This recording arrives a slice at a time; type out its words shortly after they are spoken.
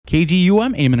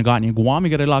KGUM, Amanagotney, Guam.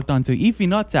 You got it locked on to Ify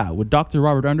Nutta with Dr.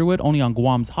 Robert Underwood, only on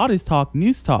Guam's hottest talk,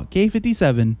 News Talk,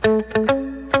 K57.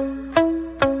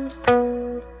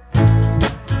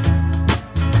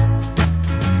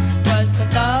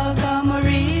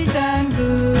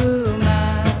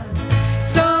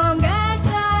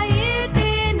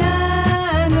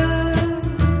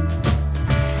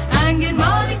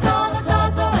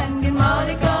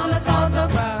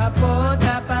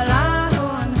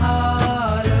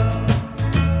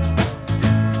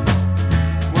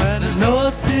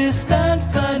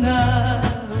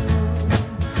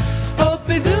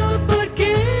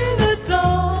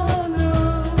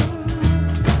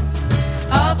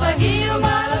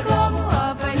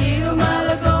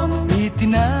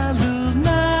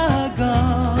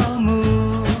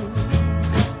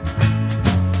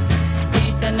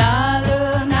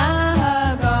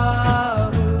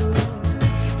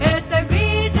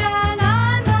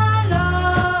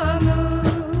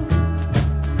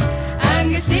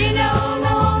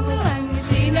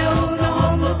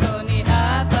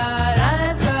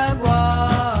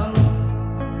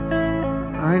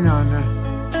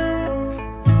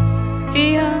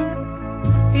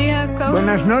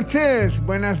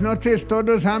 Buenas noches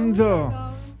todos hamzo.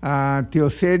 Tio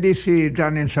Sedis y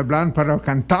dan ensablan para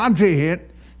cantar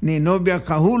ni novia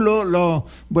Cajulo lo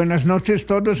buenas noches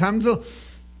todos hamzo.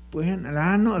 Pues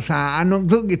ano sa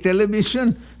anong gi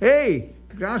television. Hey,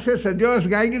 gracias a Dios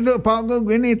gaigito pago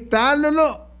gini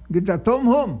talolo kita tom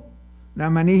home. Na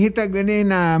manihita gini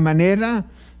na manera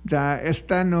da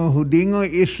esta no hudingo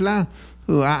isla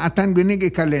atan gini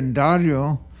gi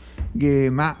kalendario.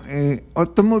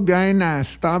 Ottimo biaina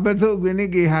sabato quindi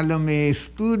che halome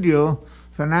studio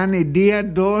fanani dia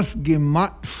 2 de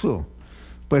marzo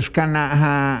pues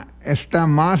cana está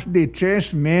más de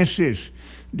 3 meses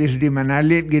desde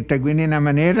manalit kita quindi na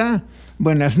manera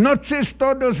buenas noches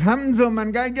todos hamzo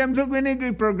mangay hamzo quindi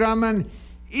che programan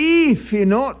I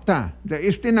finota da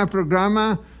este na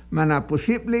programa mana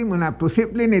posible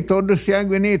ni todos siya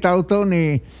quindi tauto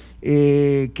ni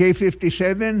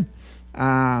K57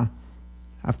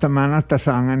 Aftamana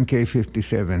tasangan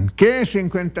K57.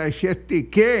 K57,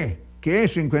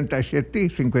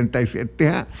 K57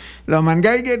 ha. Lo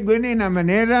mangayget gwini na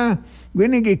manera,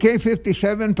 gwini ki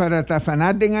K57 para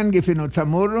tafanadingan gi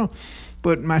finutsamuro,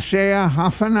 put masaya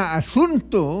hafana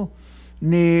asunto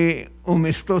ni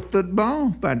umistotod ba,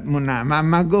 pat muna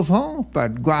mamagov ho,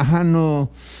 pat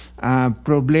guahano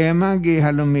problema gi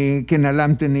halumi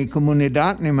kinalamte ni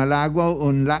komunidad ni Malagwa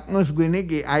un laknos gwini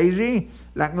gi airi,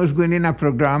 Laknos gwini na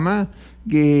programa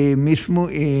que mismo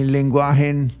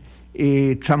lenguaje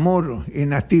chamorro,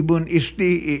 natibun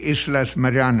isti Islas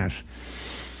Marianas.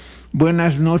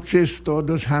 Buenas noches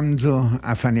todos hamzo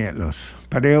afanielos.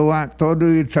 Parewa todo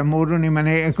chamorro ni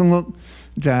mane ekungok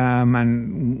ja man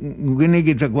gwini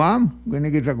kita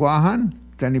Guahan,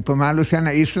 tani pamalo siya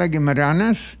na Isla gi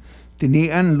Marianas,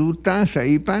 tinian luta sa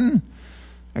ipan,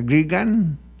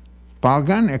 agrigan,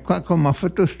 pagan, ekwa ko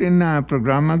mafotos din na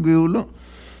programa giulo.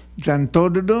 San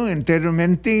todo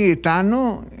enteramente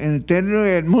etano, entero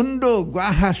el mundo,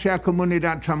 guaja sea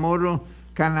comunidad Chamorro,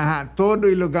 cana todo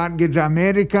el lugar de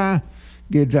América,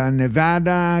 de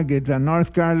Nevada, de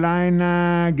North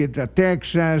Carolina, de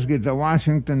Texas, de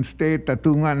Washington State,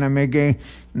 tatunga na mege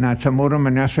na Chamorro,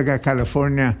 Manasaga,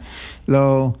 California.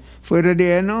 Lo fuera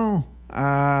de eno,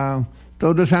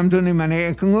 todos samto ni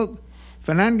mane kunguk.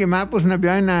 Fanan gemapos na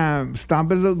biya na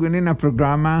stabilo gini na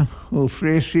programa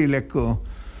ofreci leko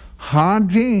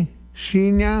Hadi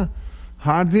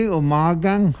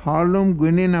umagang halom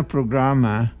gini na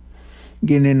programa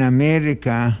gini na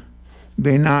Amerika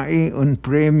benai un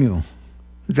premio.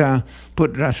 Da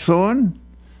put rason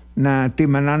na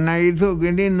timanana ito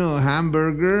gini no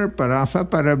hamburger parafa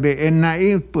para be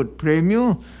enai put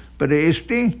premio para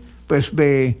pues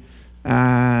be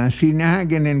sinaha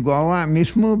ginin guawa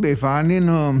mismo befani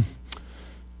no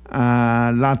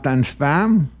latan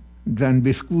spam dan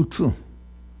biscuito.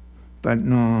 But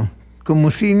no, como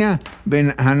sina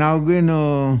ben hanawin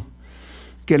no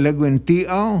kelagwin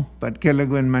tiaw, but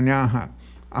kelagwin manyaha.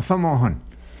 Afamohon.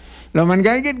 Lo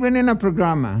mangayget ginin na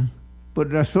programa, por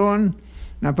razón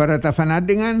na para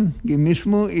tafanadingan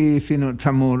gimismo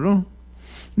finutsamuro,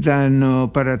 dan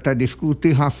para ta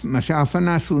diskuti masyafan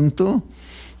na asunto,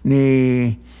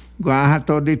 ni guaha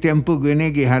todo tiempo gini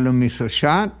gi halumi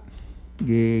sosyat,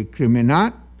 gi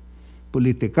kriminat,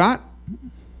 politikat,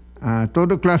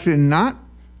 todo klase nat,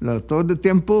 lo todo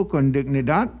tiempo con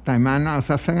dignidad, taimana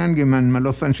sasangan gi man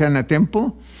malofan siya na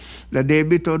tempo, la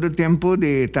debi todo tiempo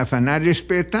de tafana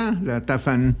respeta, la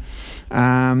tafan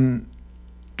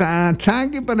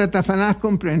tsagi para tafana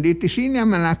comprende, tisinya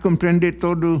mana comprende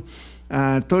todo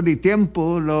todo el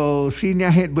tiempo lo sinya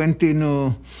het buenti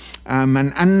no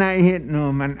man anna het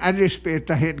no man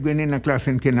arrespeta het gwini na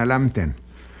klasen kinalamten.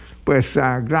 Pues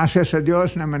gracias a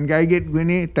Dios na man gaigit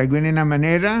gwini ta gwini na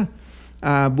manera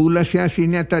bula siya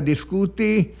sinya ta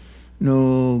diskuti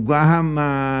no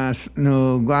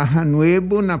guaha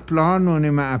nuevo na plano ni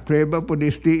ma-apreba po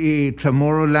disti i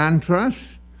Chamorro Land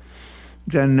Trust.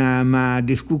 Dan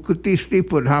ma-diskutisti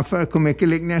po hafa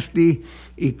kumikilik nasti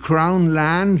i Crown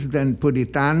Lands dan po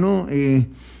ditano i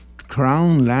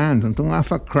Crown Lands. Untong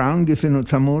hafa Crown gifino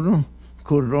Chamorro.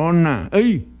 Corona.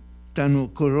 Tano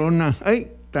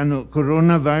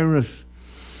coronavirus.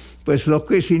 Pues lo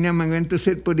que sinya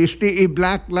mangentusit po disti i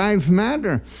Black Lives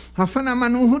Matter. Hafa na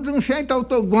manuhudong siya ito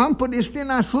guam po disti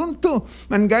na asunto.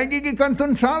 Man gagigi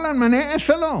kanton salan, man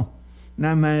esalo.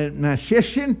 Na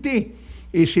siyasinti,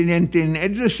 i sinyentin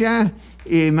edso siya,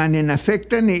 i manin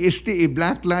afekta ni isti i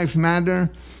Black Lives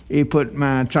Matter, i put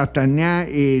matratan niya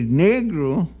i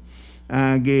negro,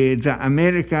 gi za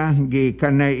Amerika, gi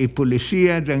kanay i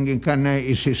polisiya, gi kanay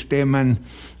i sisteman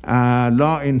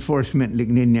law enforcement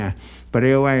lignin niya.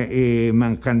 Pareho ay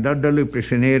mangkandadalo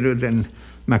prisionero dan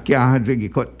makiahad sa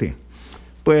gikote.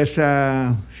 Pues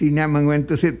sinya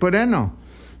mangwentusit po reno.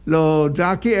 Lo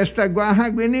Jackie esta guaha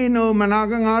gwinino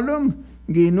managang alum,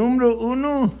 gi numero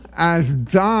 1 as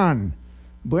John.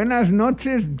 Buenas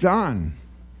noches, John.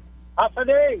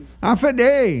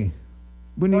 Afade.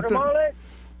 Bonito.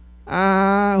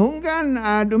 Hunggan,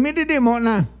 dumididi mo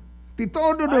na.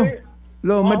 Titodo do.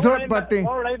 Lo majot pati.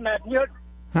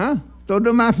 Ha?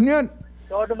 Todo mafnyot.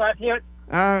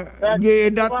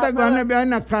 Data gana biya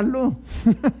nakalo.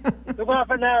 Tuga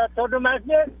pa na todo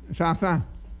masnya. Safa.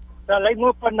 Talay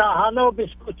mo pa na hano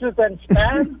biskuits and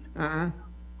spam.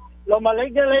 Lo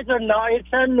maligya later na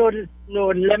isan no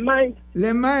lemay.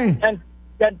 And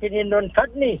tinin non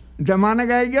chutney. Zamana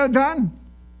gaygaw dan?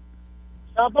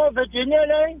 Sapo Virginia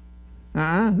lay.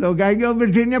 Lo gaygaw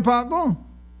Virginia pa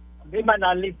ako. Di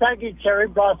manalita ki cherry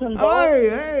blossom ball.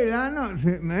 Ay, Lano.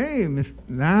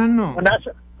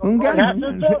 Hunggan,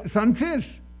 Sanchez.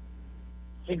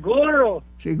 Siguro.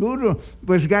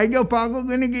 Pues gaygaw pa ako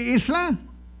ganigi isla?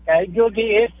 Gaygaw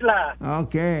gi isla.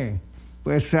 Okay.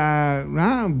 Pues,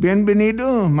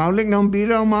 bienvenido. Maulik ng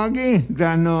biraw magi.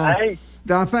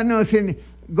 Dafa no,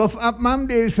 gof up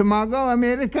ma'am de Sumagaw,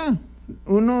 Amerika?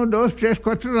 1, 2, 3,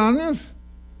 4 años?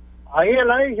 Ay,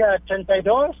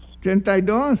 32.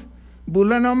 32?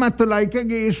 Bulan no matulay ka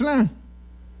gi isla?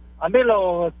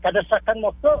 Amilo, kadasakan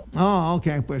mo to. Oh,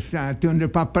 okay. Pues, tunde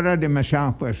papara de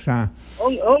masya, pues.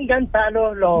 Gan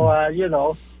talo, you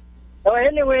know. So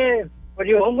anyway, when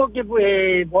you hungo ki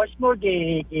voice mo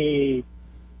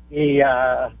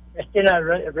Estina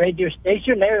radio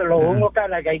station, lo hungo ka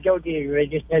nagaygaw di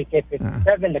radio station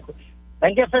 57.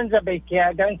 Nandiyan sa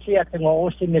kaya gang siya tungo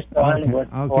si Mr. Hollywood.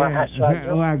 Okay.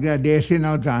 Agradece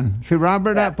no, John. Si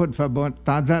Robert por favor,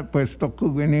 tada pues toko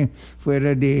gini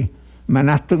fuera di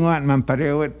manatungo at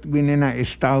mamparewat gini na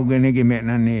istaw gini gimit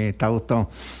na ni Tauto.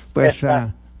 Pues,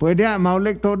 pwede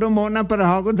maulik todo muna para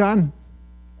ako, John?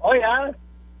 Oh, yeah.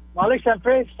 Maulik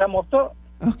siyempre sa moto.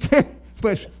 Okay.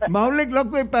 Pues, maulik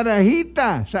lokwe para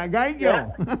hita sa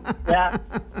gaygaw. Yeah.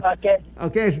 Okay.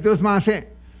 Okay, dos mase.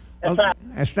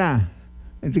 Esta.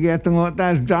 Ito kaya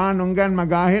tungotas, John, unggan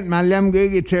magahit, malyam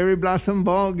gigi cherry blossom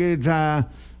ball gigi sa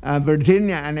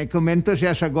Virginia. Ane komento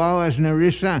siya sa gawas na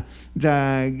risa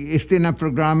sa istina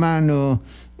programa no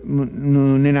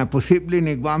nina posible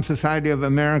ni Guam Society of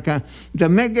America. Da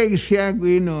mega siya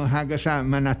no haga sa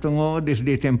manatungo dis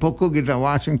di tempoko gigi sa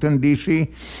Washington, D.C.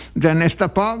 Da nesta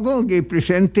pago gigi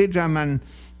presente sa man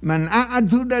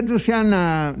aaduda do siya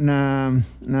na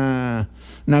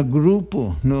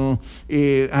grupo no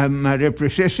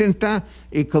representa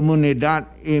i comunidad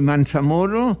i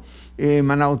Mansamoro i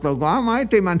Manautoguama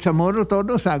i Mansamoro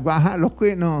todo sa guaha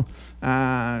lokwe no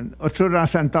otsura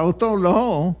Santauto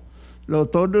lo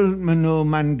todo no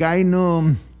mangay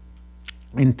no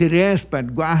interes pat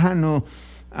guaha no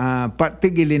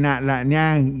patigilina la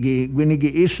niya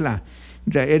gwinigi isla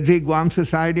the Edzi Guam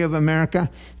Society of America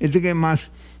idige mas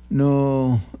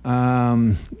no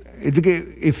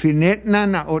ifinet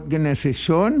na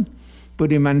organisasyon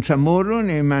pwede Mansamoro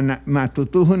ni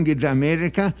matutuhon gid sa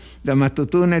Amerika da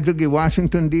matutuhon na gi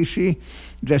Washington DC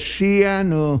da siya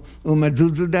no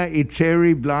umadududa i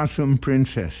Cherry Blossom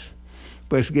Princess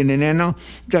pues gineneno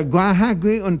da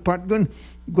guahagwi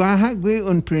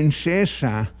un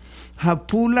prinsesa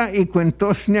hapula i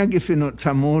kwentos niya gifinot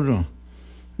Samoro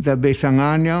da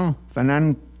besanganyo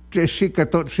fanan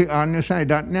 14 años sa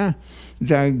edadnya,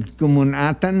 sa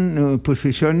kemunatan no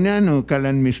posisyonya no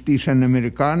kalan mestisan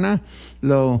Amerikana,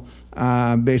 lo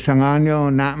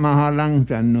besanganyo na mahalang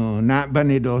dan no na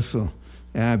banidoso.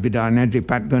 Bidana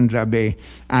dipatkan sabi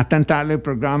atan tali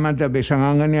programa sa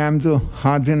besangangan yam tu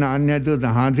hadri na anya tu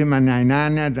dan hadri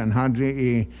manainanya dan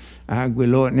hadri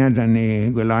gwilotnya dan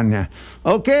gwilannya.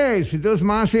 Okay, situs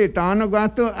masih tano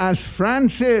gato as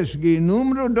Francis gi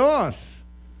número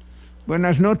 2.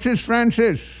 Buenas noches,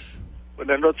 Francis.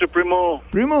 Buenas noches, primo.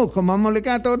 Primo, ¿cómo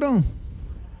mamolika todo?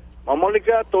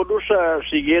 Mamolika todo sa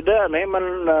sigeda ne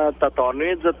man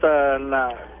tatoni zata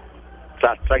na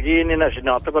tsagi ni na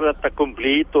sinata para ta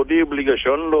complete todo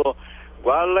obligación lo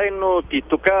walay no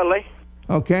tituka lay.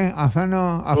 Okay,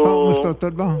 afano gusto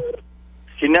todo.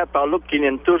 Sina taluk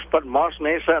 500 pat mas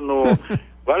ne sa no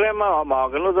wala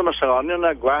magano da masagano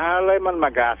na gwahalay man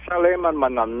magasale man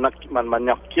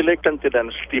manyakile kan tidan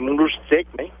stimulus check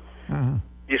ne.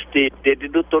 Isti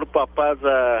dedidu tor papa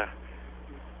za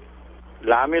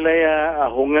lamilaya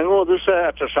hungango dusa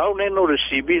atrasau ne no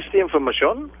receive esta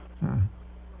information.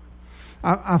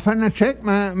 Afana check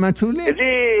matuli.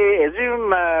 Ezi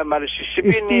ma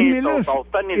receive ni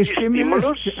tautan ni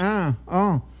stimulus.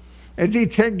 Ezi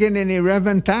check ni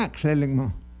revenue tax heling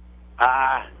mo.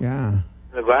 Yeah.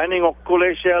 Gani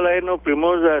ngokule siya no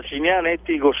primo za sinya ne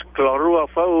tigos klaru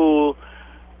afau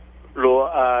lo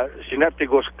sinati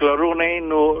gos klaru ne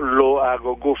no lo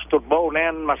gusto ba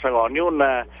unen masangonyo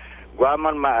na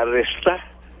guaman maaresta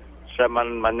sa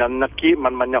man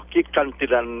manyaki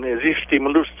kantilan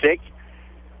stimulus check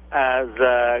as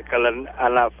kalan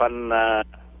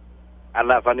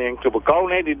anafan yang kebukaw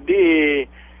ne di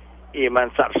iman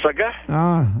sarsaga.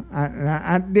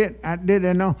 Adit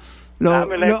ano.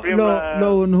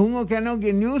 Lo unhungo kano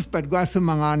news pat guasa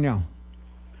manganyo.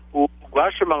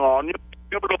 Guasa manganyo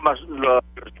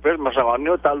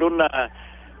masanganyo talon na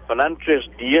panan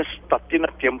 3 días tatina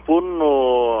tiempo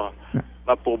no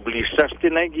mapublisas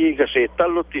tinagi gaseta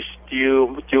lo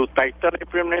tiu taitar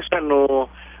premnesa no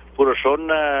purason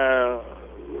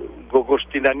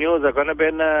gogostinanyo da kana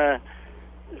bena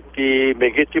ti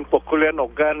megetim pokulen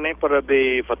ogane para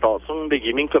be fatosung de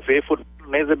gaming cafe food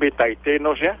ne za be taite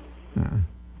no sia.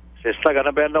 Se sta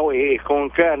gana bena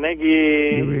conca ne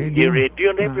gi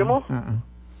radio ne primo.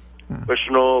 Pues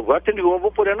no guaten di gombo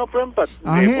por no prempat.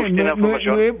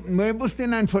 Nuevos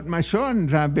tienen información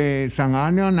sabe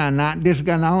sanganyo na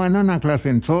desganao ano na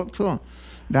klasen so.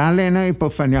 Dale na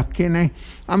ipofanyaki na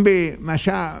ambi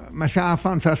masya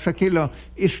afan sa sakilo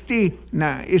isti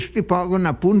pago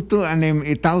na punto anem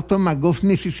itauto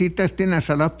magofni sisitas tina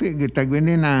salapi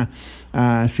gitagwini na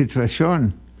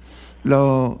sitwasyon.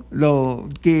 Lo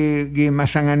ki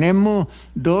masanganemo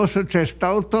 2 o 3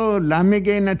 tauto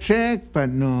lamige na check pa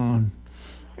no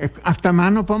after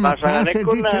mano pa makase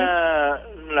di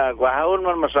na guahon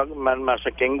man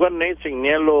masakengwan ne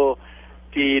singnelo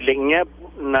ti lingnya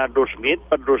na 2,000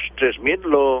 pa 3,000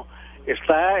 lo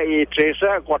está y 3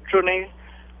 a 4 ne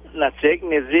la check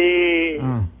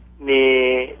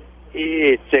ni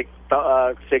check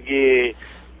segi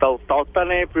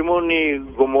tautane primo ni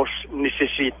gomos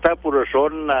necesita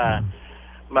purason na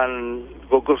man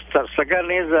gogostar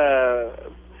sagane za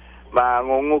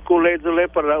mangungukule dule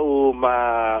para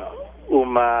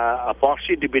uma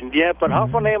aposi di bindia para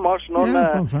hafane mos no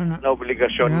na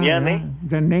obligationnya ne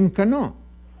dan nengkano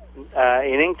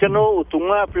inengkano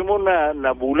utunga primo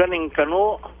na bulan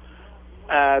ingkano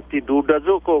ti duda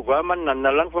zo ko gaman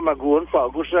nanalang pamaguon pa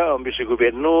agusa ambisi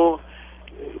gobyerno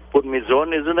put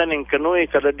mizon izuna ning kanoi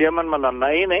kada dia man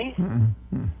mananai nei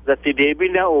zati debi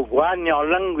na ogwan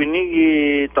nyalang gini gi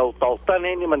tau-tauta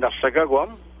ni mandasaga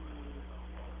guam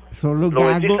solo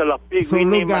gago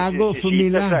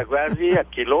familia quasi a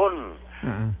kilon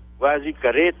quasi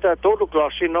careta todo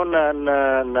classe no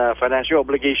na financial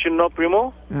obligation no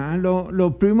primo lo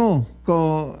primo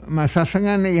ko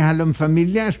masasangan ni halom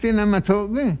familia stina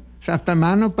matoge sa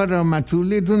mano para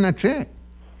matuli tu na che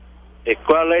e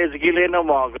qual è sgilena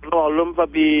magno allum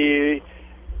babi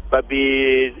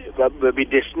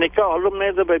desnika allum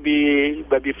ne da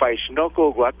babi faisno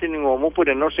ko guatin ngomo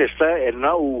pure no sesta e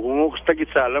na ungo sta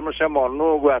gitsala ma siamo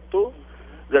no guatu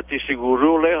zati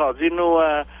siguro le hazino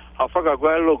afaga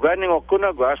gualo gani ngokuna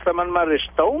guasta man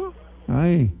marestaum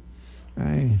ai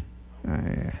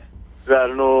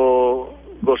no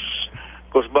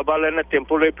gos babalena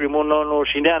tempo le primo no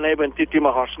sinane bentiti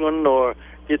mahasngon no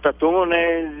kita tunggu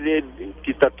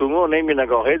ne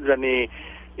minagohed zani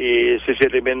se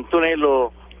elemento ne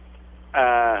lo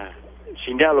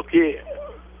sinyalo ki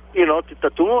kita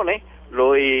tunggu ne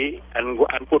lo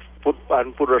an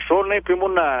put rason ne primo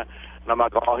na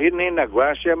magahin ne na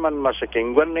gwasya man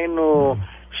masakengwan ne no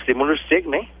stimulus check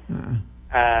ne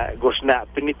gosna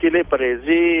pinitile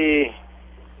parezi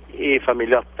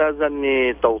familiatta zan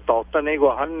ni tauta ne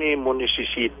gohan ni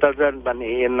munisisita zan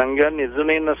bani enanggan ni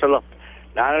zune na salap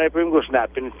na prim gosna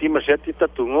piniti masyati ta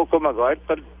tungo ko magoit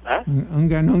par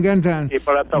Unggan tan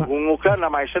para ta hungu ka na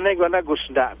mai sene gona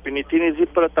gosna piniti ni zi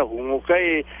para ta hungu ka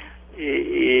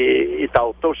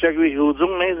tauta segwi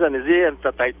huzung ne zan zi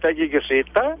anta taita gi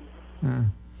geseta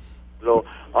lo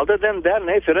other than that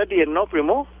ne feradi no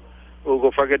primo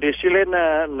ugo fagadesile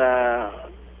na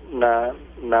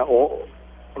o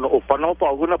pano pa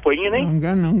alguna poingi ne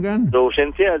unggan do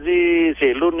sente azi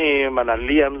selu ni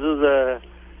manali amzu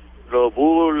lo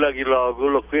bu lagi logo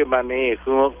lo que mane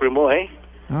ko primo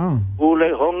bu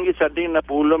le hongi sadin na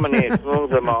bu lo mane ko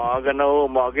ma gano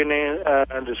magine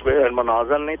dispe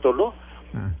manazan ne tolo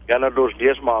gana 2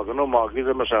 dias magano magi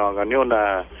za masanganyo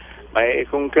na mai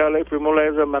kung kale primo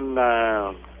le man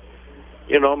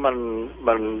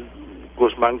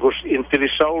man gus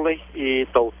interesaule e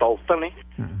tauta ne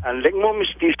an lengmo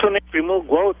mistiso ne primo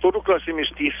go todo classe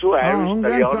mistiso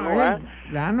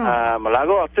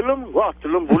malago atilum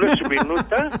bule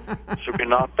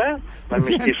subinata man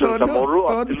mistiso samoro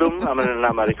atilum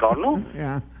americano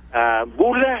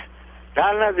bule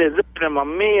dana de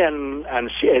mammi an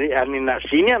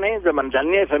sinia ne zaman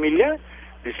janya familia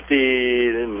disti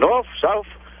north south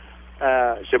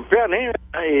sempre ne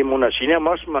monasinia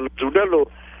mas man judalo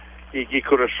i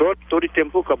corazon todo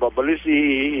tempo kababalis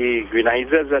i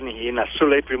guinaiza zan i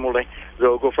nasule primole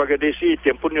zo go fagadesi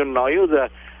tempo no noio da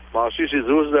masu se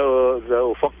usa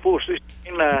o fakpos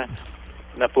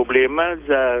na problema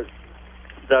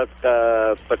da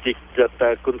patik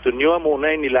da continua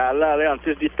mona ni la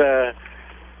antes de ta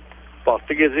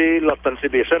portuguese la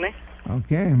tansebesa ne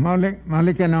okay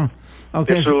malik no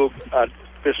okay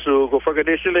peso go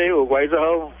fagadesi le o guaiza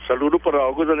saludo para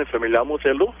algo da família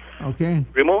mocelo okay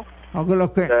primo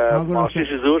Agoloke. Masih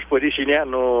Jesus pode ensinar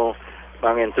no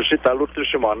mangentusi talu tu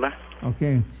semana.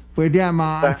 Okay. Pwede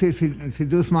si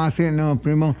Dus maase no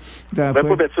primo.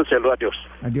 Depois beso celo adios.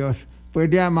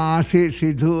 Pwede maase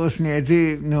si Dus ni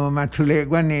no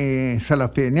matsulegwa ni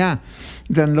salapenya.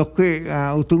 Dan loke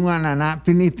utungan anak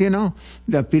pinitino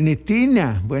da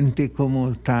pinitina buenti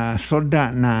como ta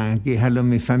soda na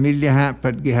gihalumi familia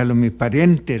pat gihalumi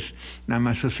parientes na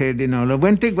masusedi no lo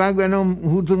buenti no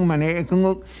hutung mane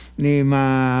kungok ni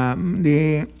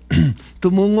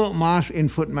tumungo más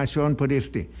información por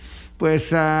este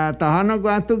pues tahano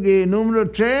guatu gi número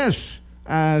 3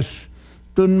 as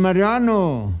Tun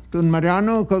Mariano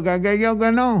ko gagayo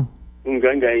gano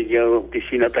Gagayo,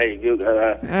 piscina tayo,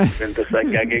 ganito sa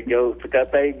gagayo,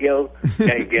 pagkatayo,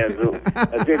 gagayo.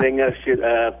 At yun nga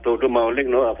todo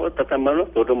mauling, no? Ako, tatamalo,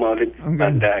 todo mauling.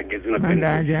 Mandagi.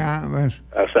 Mandagi, mas.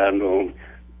 Asano,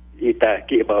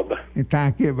 Itaki baba.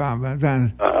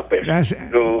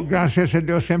 Gracias a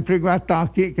Dios, sempre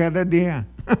guataki cada dia.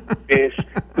 Yes,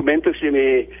 comento si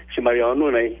Mariano,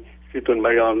 si Tun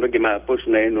Mariano, gimapos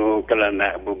na no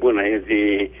kalana, bubu na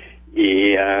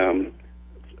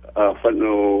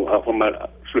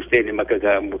susteni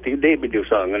makagamuti de bidio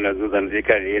sanga na zudan de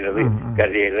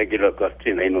carreira gilo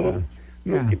cortina no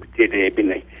de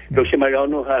binai do se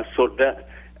Mariano ha soda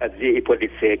azi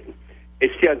ipodifek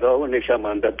esse agora ne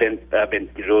chamando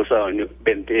 22 anos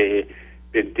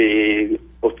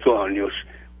 28 anos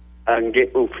ange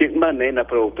o firma ne na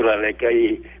produtora leka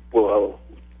e po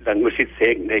dan musik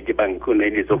ne ke banco ne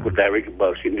ni zoku direct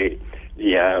boss ne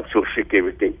ya social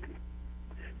security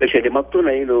പക്ഷേ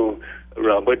മറ്റൊന്നു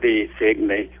Robert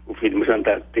സേഗ്നെ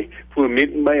ഉഫിൽമുസന്താത്തി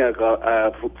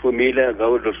ഫുമില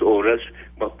ഗൗഡസ് ഓറസ്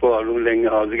മപ്പോളു ലെങ്ങ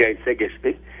ഹൗസ്ഗൈസെ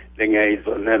ഗസ്തി ലെങ്ങ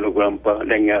ഇസോനലു ഗ്രാംപ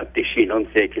ലെങ്ങ തിഷിനോൻ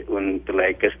സേക് ഉൻ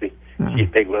തലൈകസ്തി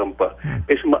സീത്തെ ഗ്രാംപ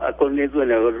പെസ്മ അക്കൊനെതു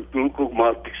ന തുൽകു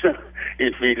മാർട്ടിസ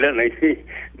ഇഫില Nicy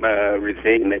ma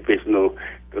resign pesno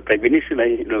tabinis na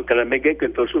no kalamege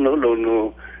kentosu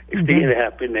no este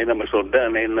happen na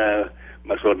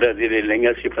masoda di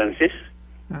lenga si Francis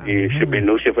e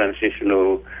sebeno si Francis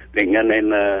no lenga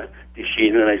na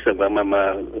tisina na sa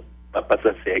mama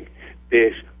papasa sek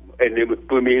des ene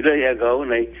pumira ya gao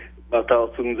na mata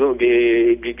tungzo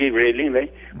gi railing na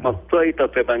matoi ta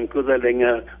pe banco da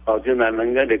lenga aujuna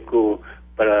nanga de ko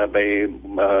para bai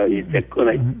itekko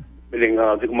na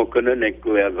lenga de mo kono ne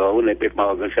ko ya gao na pe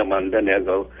ma ga samanda ne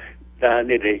gao ta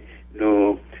ne de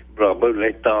no brother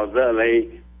le taza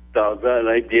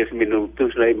le 10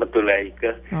 minutos le matulai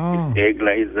ka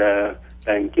eglai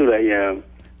thank you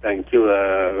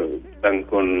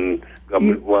bankon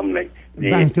gamwam ne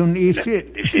bankon isit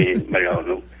si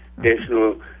Mariano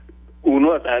eso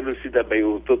uno atalo si da bai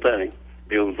utota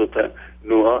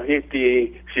no hiti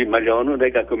si Mariano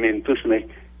de ka comentos ne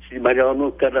si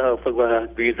Mariano kada pagwa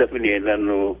visa pinela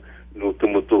no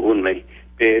tumutuon nay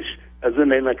pes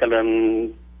azun ay nakalan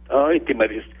iti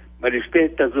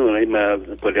marispeta zon ay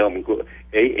podem ko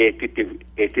 83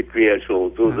 years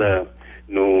old so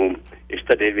no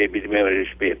estade baby me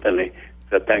respeta nay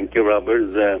so thank you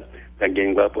Robert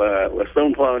taging bapa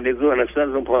wasong pa nizo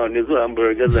anasan pa nizo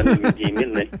hamburger dan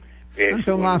gimin nay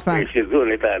Anto nga fa. Sizo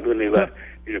neta doon iba.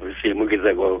 Si mo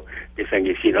gizago isang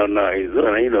gisino na izo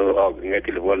na ino nga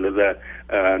telepono da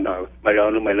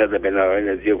Mariano Manada Benara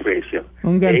na zio presyo.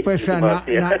 Ungel pues antes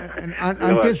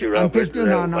do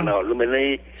na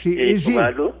si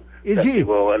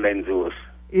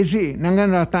Easy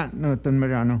nangan rata no ton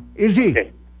Mariano. Easy.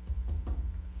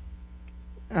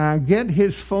 Get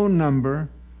his phone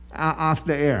number off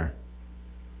the air.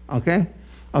 Okay?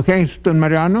 Okay, ton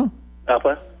Mariano?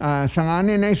 Apa?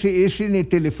 Sangani na si Easy ni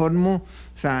telefon mo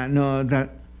sa no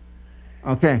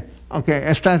Okay.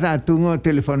 Esta tungo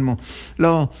telefon mo.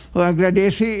 Lo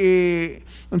agradeci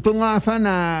untung afa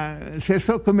na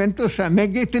seso komento sa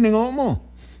megi tiningo mo.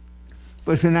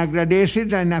 Pues agradeci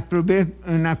da na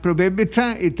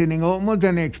probebita itiningo mo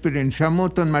da na experience mo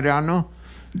ton Mariano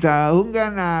da hunga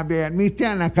na be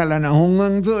admitia na kala na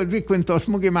hungang do di kwentos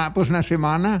mo gimapos na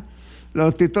semana.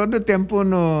 Lo ti todo tempo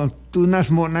no tunas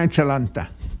mo na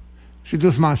chalanta. Si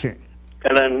tus mase.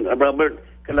 Kalan Robert,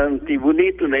 kalan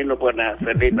tibuni tu na ino pa na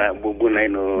sa na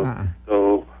bubunay no.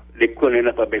 So likko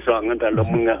na pabesoangan talo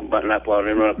mga na pa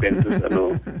rin na pento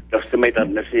ano. Tapos may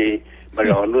tad na si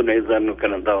Mariano na izan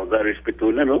kalan tao da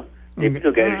respeto na no.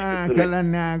 Kalan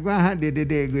na gwa de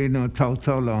no tao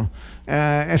lo.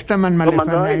 Esta man malefan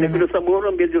na yun. Pino sa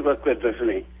moro ang medyo sa kwento sa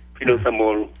ni. Pino sa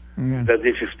moro.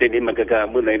 Dati sustain ni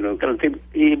magkakamo na yun. Kalang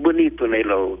bonito na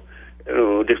yun.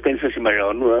 Dispensa si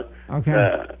Mariano.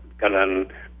 Kalang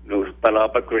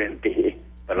palapa kurente.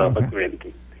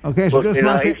 Okay, so just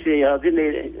masi.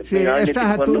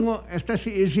 Esta si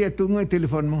Izzy tungo yung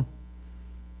telefon mo.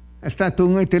 Esta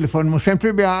tungo yung telefon mo.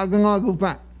 Siyempre biyagang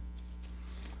agupa.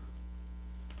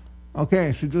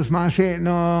 Okay, so just masi.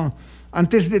 No,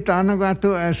 antes de ano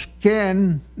gato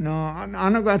scan. No,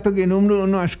 ano gato ginumro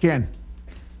uno scan.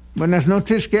 Buenas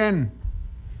noches, Ken.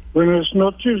 Buenas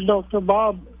noches, Dr.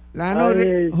 Bob. Lano,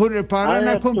 repara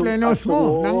na cumpleaños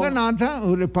mo. Nanganata,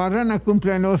 repara na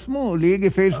cumpleaños mo.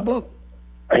 Ligi Facebook.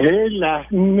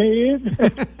 Lahmir.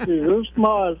 Jesus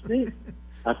Marcy.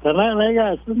 Atana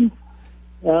legasun.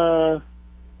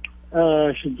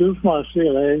 Jesus Marcy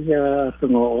lega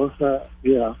tungo sa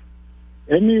yeah.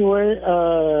 Anyway,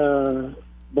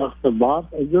 Dr.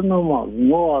 Bob, I don't know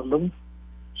mo alam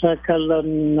sa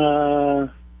kalan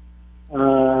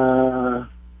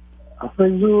apa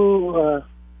itu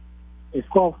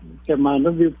eko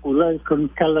kemana di pula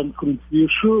kalan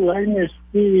konfusu lain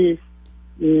esti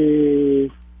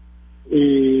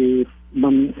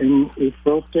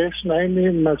protes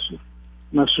lain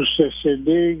masuk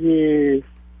sesede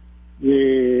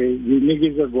gini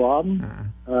kita Guam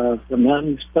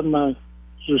kemudian kita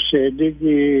sucede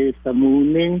di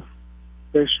tamuning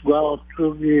terus gua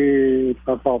outro di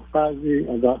papa di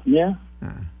agaknya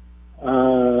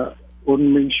un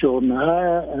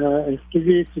menciona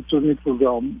estive tutuni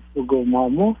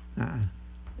programamu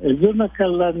itu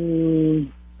nakalan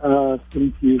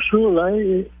konfusu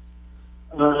lai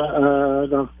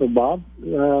Dr. Bob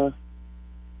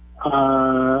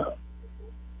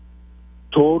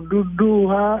todo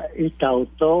duha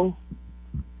itauto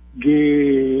di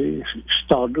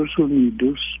Estados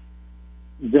Unidos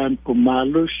dan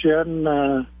pemalu siya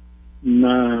na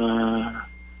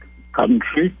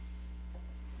country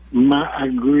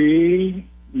ma-agree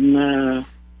na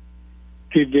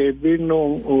tidebi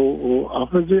nung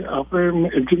apa yung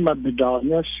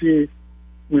mabidanya si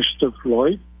Mr.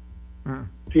 Floyd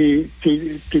ti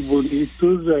bonito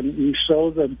dan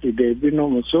isaw dan tidebi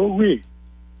nung masawi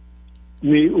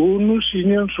ni uno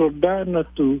sinyang soda na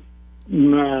to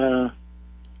na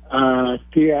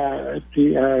ti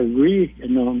agree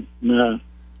na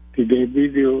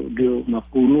tidebi dio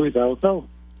mapuno itaw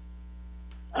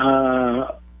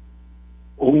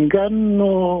unggan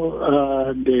no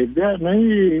dega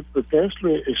nai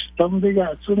protestle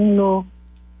stambiga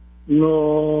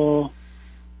no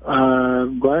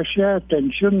guasha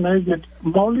tension nai that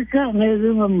maulika nai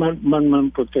man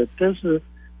protestes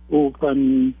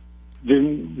upan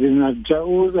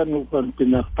dinadjao dan upan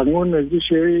pinapangon na di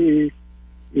siya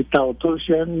itauto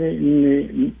siya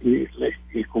ni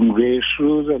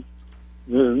kongreso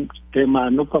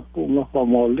tema no papu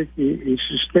mapamolik i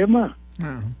sistema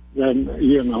dan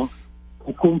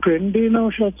comprende na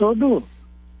siya todo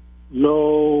lo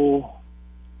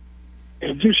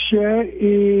siya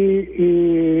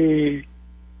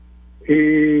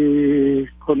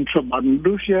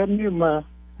kontrabando siya ni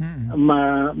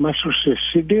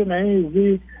masusesidi na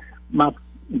hindi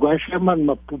gwa siya man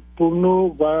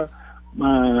mapupuno gwa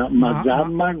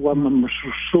madamag gwa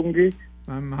masusungi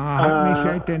mahat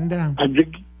siya tenda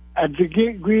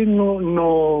adigi gwi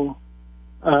no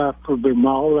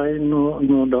problema olay no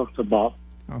Dr. Bob.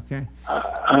 Okay.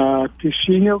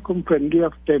 Tisinyo comprendi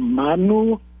of the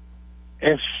manu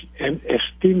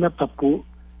estima papu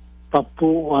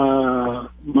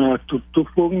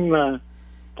matutupong na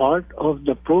part of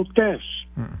the protest.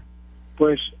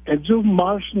 Pues edzo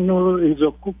mas no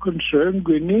izoku concern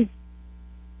gini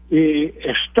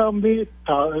estambi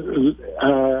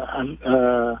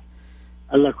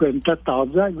alla cuenta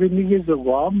tauza gini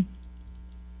gizawam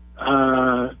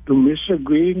to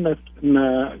disagree na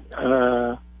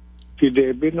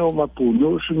tidebino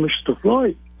mapuno si Mr.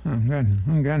 Floyd.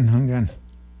 Hanggan.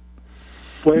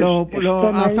 Pues lo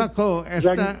afako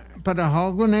esta para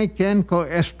hogo na ken ko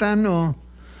esta no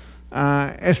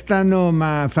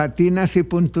ma fatina si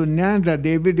puntunya da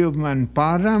David man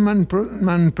para man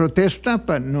protesta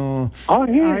pa no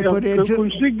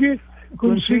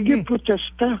consigi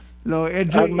protesta lo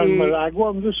edge malago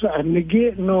am sa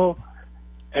anigi no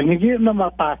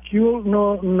mapakyo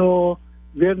no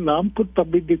Vietnam put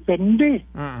tabi depende.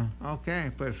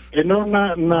 Okay, pues. No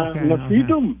na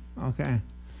freedom. Okay.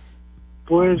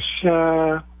 Pues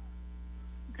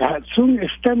gatsung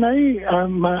están ahí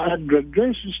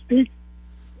ma-address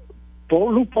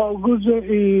polo pago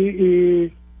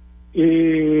i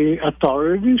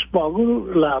authorities pago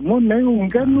lamon na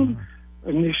yung ganun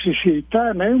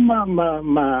necesita na yung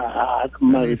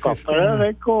ma-ipapara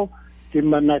ko di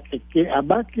manakiki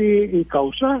abaki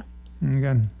ikausa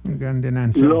gan dinan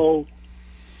lo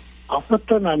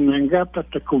apatan nanga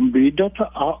patakumbida ta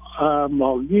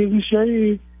maugi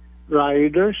siya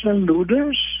riders and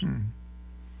looters.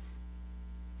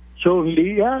 So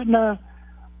liya na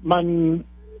man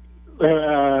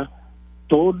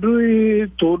todo'y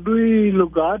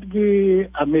lugar di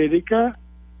Amerika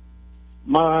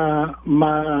ma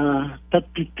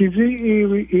tatitizi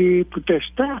i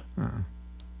protesta.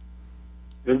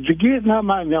 Sige na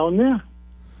manyaw niya.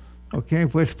 Okay,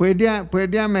 pues puede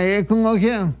me kung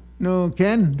okay no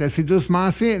ken da si dos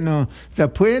masi no da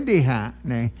puede ha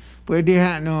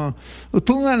no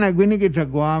utunga na gwini kita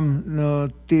Guam no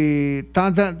ti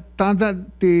tanta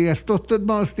ti astotod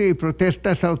mo ti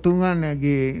protesta sa utunga na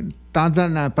gi tanta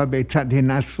na pabechat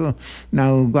hinaso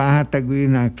na ugaha tagwi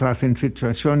na klasin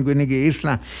situasyon gwini gi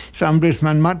isla sambris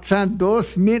man matsa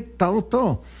 2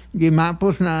 tauto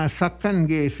gimapos na sakan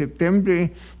gi September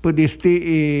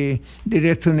pudisti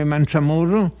diretso ni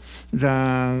Mansamuro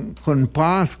con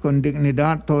paz, con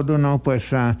dignidad, todo no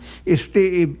pues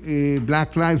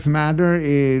Black Lives Matter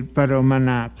pero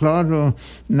mana claro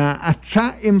na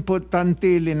atsa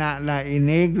importante lina la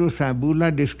inegro sa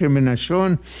bula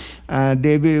discriminación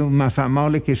debe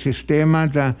mafamole que sistema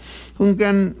da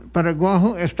hunggan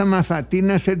paraguaho esta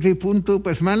mafatina se punto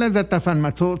pues mala data fan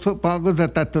matso pago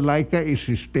data tolaika i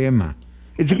sistema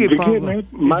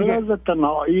mala data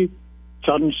no i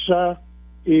chansa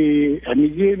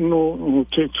anigi no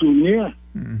tetsunia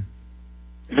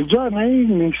ja nai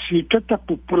ni sikata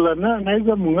populana nai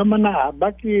ga mga mana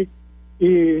abaki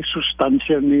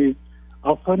sustancia ni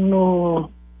afano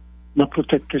na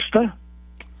protesta.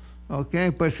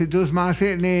 Okay, pues si dos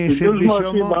masi ni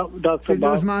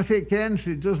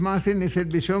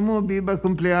Silvishomo viva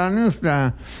cumpleaños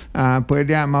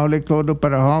puede amaule todo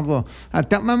para hogo.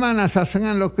 Hasta mamá na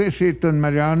sasangan lo que si ton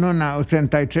Mariano na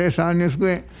 83 años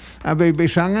güey. Abe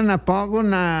bisangan na pago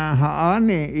na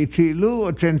haani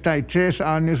Ichilu 83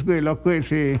 años güey lo que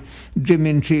si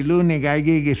Jimin Chilu ni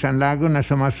gaigi San Lago na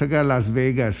Samasaga Las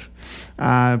Vegas.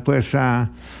 Pues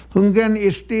hunggan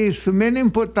sumen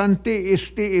importante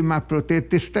ima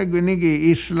protesta gunigi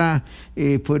isla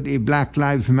pod Black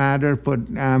Lives Matter pod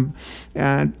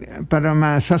para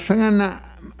masasangan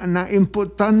na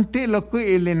importante lo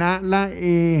que ilinala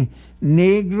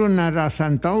negro na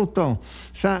rasantauto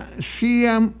sa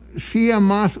siya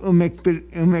mas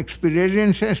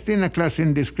experiencia na clase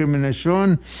in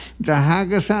discrimination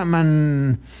dahaga sa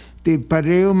man ti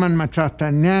pareo man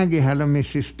machatanya gi halami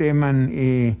sisteman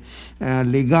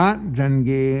legal dan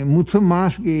gi mucho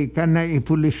más gi kana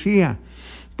policía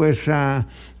pues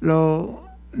lo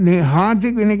ni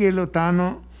hadi gi lo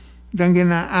tano dan gi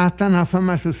na atan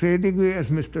afama sucede gi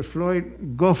as Mr. Floyd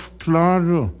gof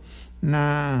claro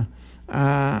na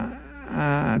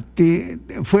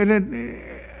fuera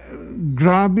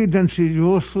grave dan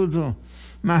serioso do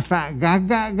ma fa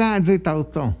gaga de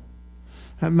tauto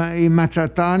i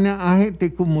matratanya ahe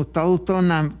te kumu tauto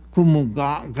na kumu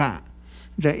gaga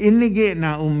da inige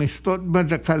na umistot ba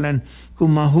da kalan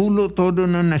kumahulo todo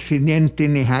no na siniente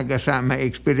ni haga sa ma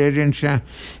experiencia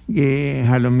que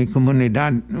halo mi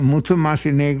comunidad mucho más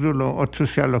negro lo otro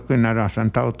sea lo que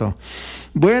narasan tauto.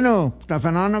 Bueno,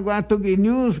 tafanano guato que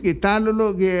news que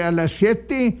talo que a las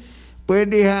 7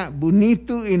 puede ha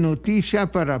bonito y noticia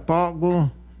para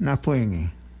poco na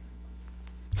puenge.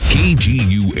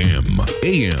 KGUM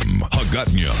AM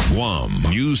Hagatnya Guam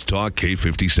News Talk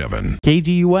K57.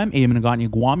 KGUM AM Hagatnya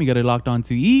Guam. You got it locked on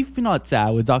to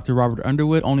Ifinotsa with Dr. Robert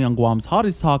Underwood, only on Guam's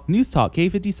hottest talk, News Talk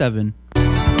K57.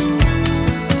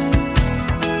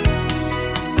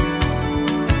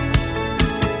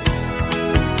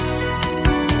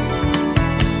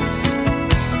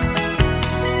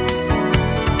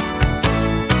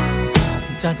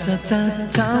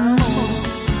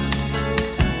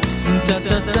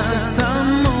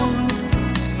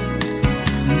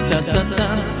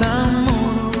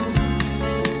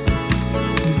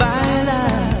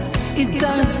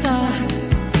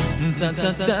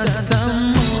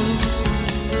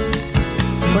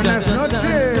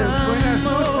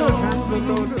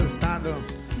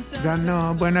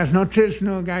 Buenas noches,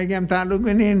 no gaigam talo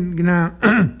ganin na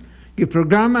que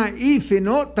programa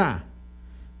Ifinota.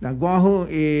 La guaho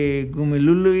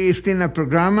gumilulu isti na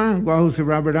programa guaho si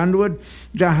Robert Underwood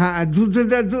daha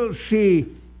adudado si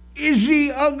Izzy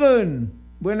Ogun.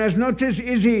 Buenas noches,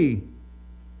 Izzy.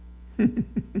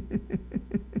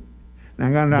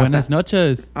 Buenas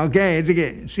noches. Okay,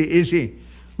 edige si Izzy.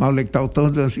 Maulik tau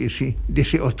todos Izzy.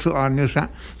 18 años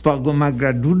pago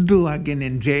magradudo again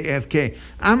in JFK.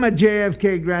 I'm a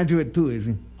JFK graduate too,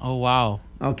 Izzy. Oh wow.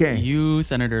 Okay. You,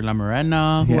 Senator La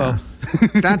Morena, who else?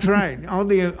 That's right. All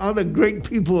the great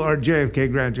people are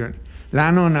JFK graduates.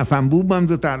 Lano na fambubam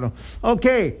tutalo.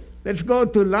 Okay, let's go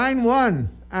to line 1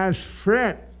 as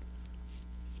Fred.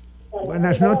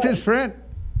 Buenas noches, Fred.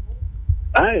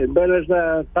 Hi, buenas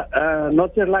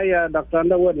noches, Dr.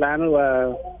 Underwood, Lano,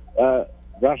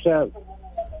 Russia.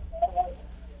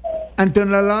 Anton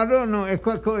Lalaro, no,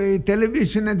 eko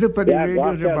television ito pa di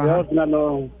radio sa bahay. Yeah,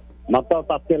 no,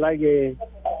 matapati lagi.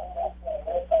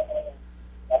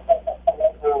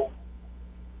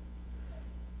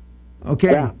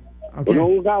 Okay. Yeah. Okay.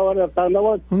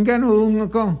 Hunggan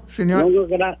ko, senyor.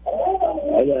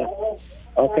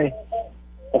 Okay.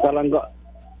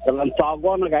 Kalang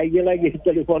tago na gaya lagi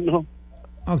telepono.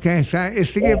 Okay, sa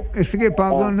istige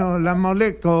pago no la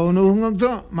maulik ko nuhungog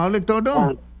to, maulik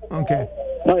todo. Okay.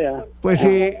 Oh yeah. Pues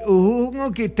si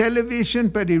uhungog ki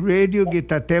television pa di radio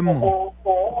kita temo.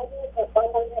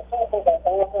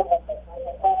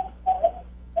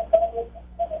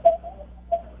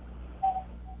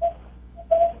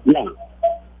 Yeah.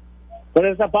 Por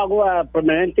esa pago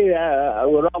permanente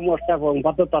uramos está con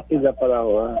pato tatida para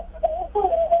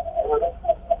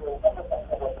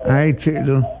Ay,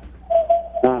 chilo.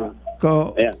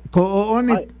 Ko on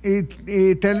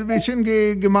i television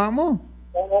gimamo?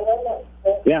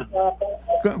 Yeah.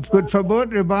 Por favor,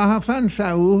 rebaja fan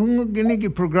sa uhungog gini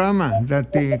ki programa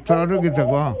dati klaro kita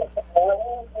ko.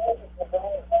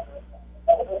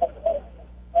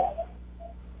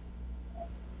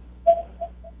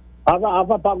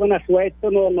 Apa pago na sueto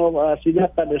no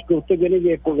sinata discuto gini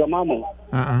ke programamo.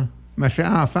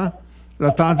 Masya afa.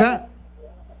 Latata?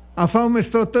 Afa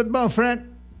umistotot ba,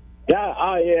 friend? Yeah,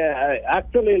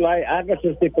 actually, like, agas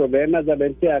este problema da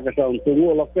bente agas un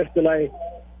tungo lokes like,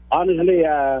 honestly,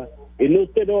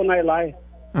 inútil na like,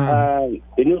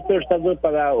 inútil estado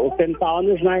para 80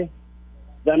 anos na.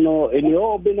 Dano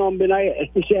inyo binombilay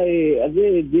especially as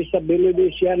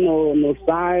disability siya no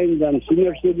signs and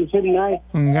senior citizen na.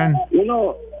 You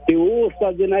know,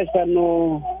 tiusa dinay sa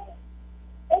no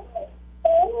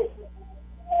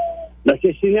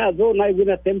nasisinado na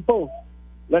gina tempo.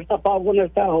 Basta pago na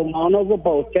sa humano ko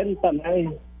pa 80 na.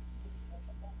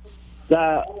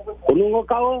 Sa unungo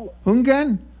ka o?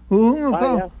 Unungo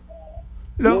ka.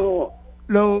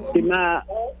 Lo tina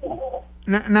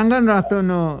nangan rato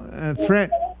no Fred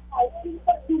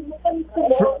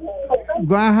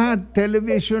guaha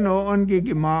television o on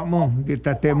gigimamo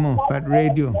gitatemo pat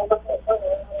radio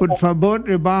por favor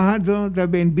rebaha do da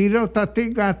ben biro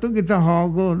tati gato gita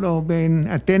hogo lo ben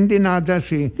attendi nada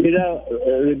si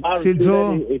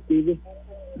zo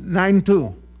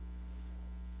 92.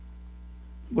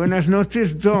 Buenas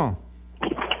noches, Joe.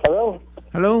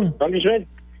 Hello.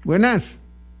 Buenas.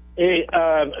 Hey,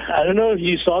 I don't know if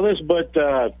you saw this, but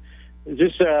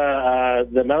this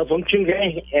the malfunction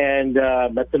guy and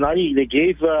Matanani, they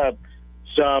gave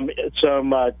some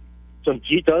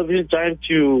television time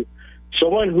to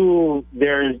someone who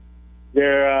they're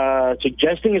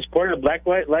suggesting is part of the Black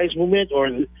Lives Movement or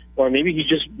or maybe he's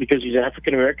just because he's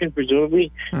African American,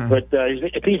 presumably. But I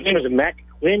think his name is Mac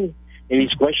Quinn, and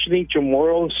he's questioning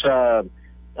Chamorro's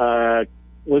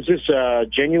was this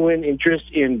genuine interest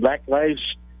in Black lives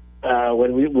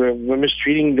when we're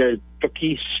mistreating the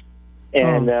Turkeys,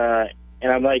 and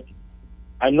I'm like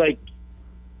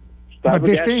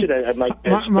flabbergasted. I'm like,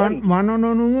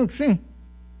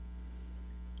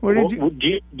 where did you?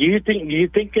 Do you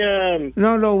think?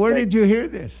 No. Where did you hear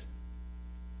this?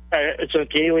 It's on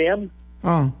KOAM.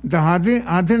 Oh, the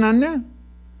Hadin Anya?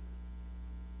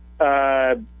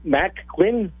 Mac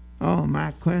Quinn. Oh,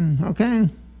 Mac Quinn. Okay.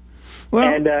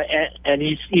 Well, and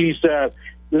he's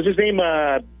what's his name?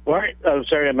 Bart.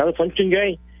 Sorry, a malfunction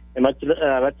guy. And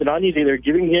Matanani, they're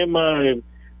giving him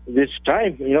this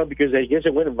time, because I guess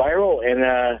it went viral. And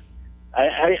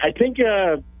I think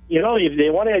if they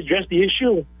want to address the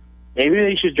issue, maybe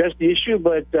they should address the issue.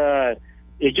 But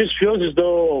it just feels as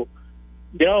though,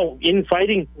 in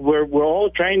fighting, we're all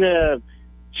trying to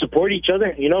support each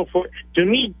other. To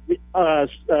me,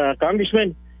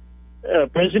 Congressman,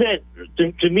 President,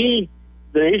 to me,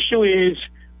 the issue is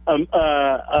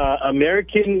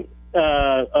American.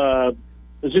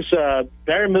 Is this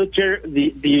paramilitary,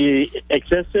 the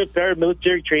excessive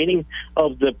paramilitary training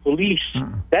of the police?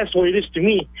 That's what it is to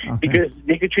me, because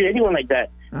they could treat anyone like that.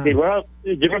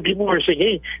 Different people were saying,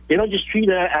 hey, they don't just treat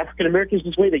African Americans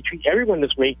this way, they treat everyone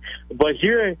this way. But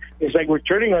here, it's like we're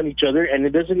turning on each other, and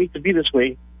it doesn't need to be this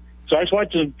way. So I just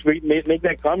wanted to make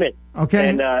that comment. Okay.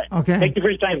 And thank you for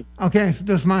your time. Okay,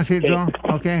 dus masih jo.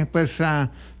 Okay, pues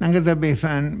nangga be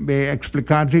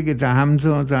explicasi kita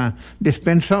hamzo da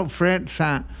dispensa Fred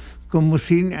sa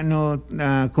komusin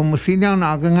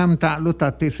na agangam ta lu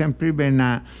tati sempre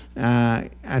bena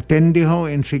attendi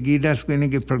ho enseguida squini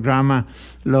programa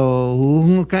lo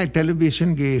hungu kai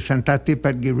television gi santati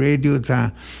pat gi radio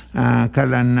ta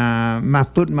kalan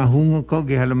maput mahungu ko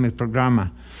gi halami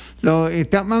programa. Lo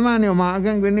itak mamani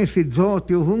umagang gini si Joe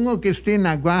tiuhungo kisti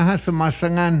nagwaha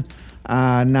sumasangan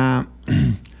na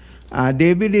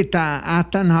David ita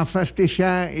atan hafasti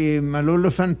siya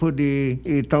malulufan po di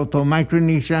tauto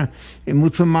Micronesia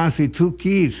mutsumas i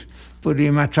Tukis po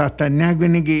di matratan niya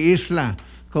gini gi isla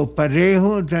ko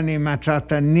pareho dani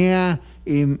matratan niya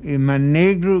i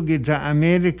manegro gi da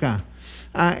Amerika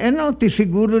eno ti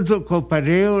siguro zo ko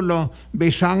pareho lo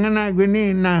besangan na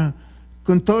gini na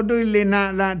con todo il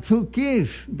la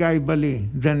Tukis gaibali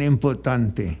dan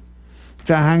importante.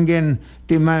 Tahangen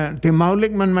ti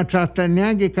maulik man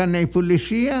matratan gi kanay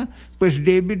polisia, pues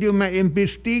David yung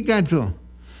ma-investiga to.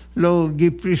 Lo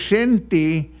gi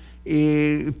presenti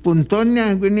punton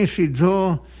niya gini si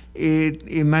Joe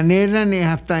manera ni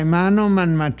haftaimano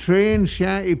man matrain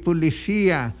siya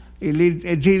polisia.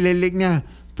 Ililik niya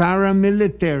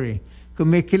paramilitary.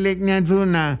 Kumikilik niya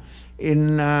doon na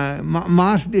in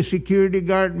mas the security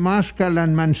guard mas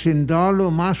kalan man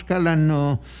sindalo mas kalan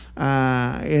no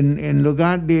in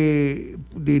lugar de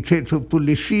teto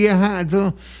policia ha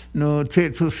do no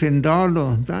teto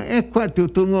sindalo ekwa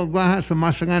tutungo gua sa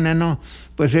masangan no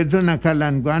pues eto na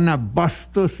kalan guana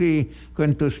bastos y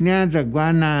cuentos niya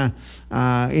guana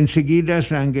enseguida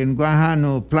sangen guaha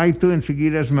no pleito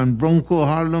enseguida man bronco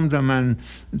harlem da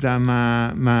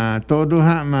ma todo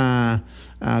ha ma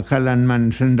kalan man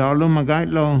sendalo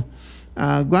magaitlo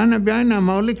guana biana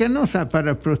maulika no sa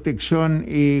para protección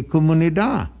y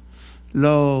comunidad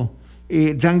lo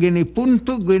jangini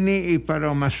punto gini para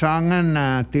masangan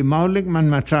na timaulik man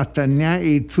matratan niya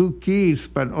Tukis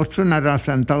pan otso na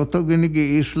rasan tauto gini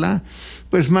gi isla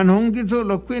pues man hongito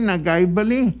lo qui na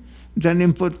gaibali dan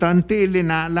importante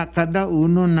ilina la kada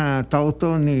uno na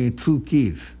tauto ni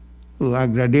Tukis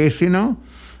agradeci no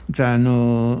no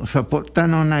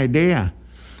supportano na idea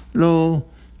lo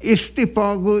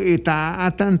istipago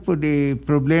itaatan po di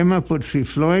problema po si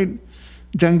Floyd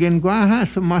jangan guaha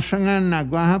sumasangan na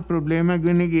guaha problema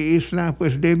gini gi isla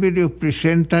pues David yung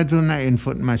presenta doon na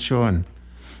informasyon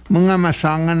mga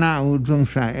masangan na udong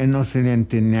sa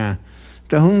enosinentin niya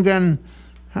tahunggan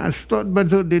hastot ba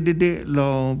to didi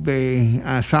lo be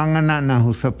sangan na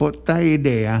husapot ta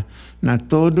idea na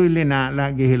todo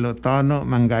ilinala gihilotano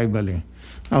manggay bali.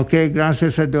 Okay,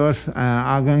 gracias a Dios.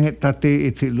 Agangit tati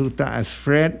itiluta as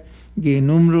Fred, gi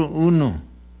numero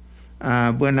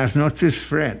 1. Buenas noches,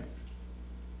 Fred.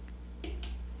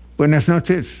 Buenas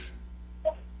noches.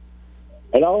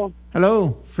 Hello.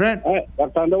 Hello, Fred.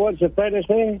 Partando se puede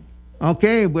ser.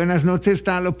 Okay, buenas noches.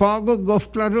 Talo pago,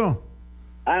 gof claro.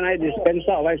 Ana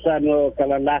dispensa, sa no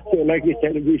kalalaki lagi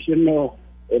television no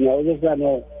sa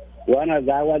no wana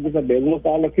dawa di pa bemo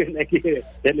talo ki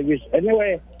television.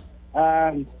 Anyway.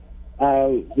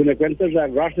 Kinakwento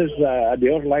sa gracias a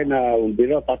Dios line un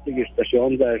biro pati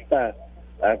estación da esta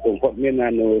conforme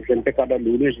no sempre cada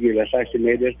lunes que las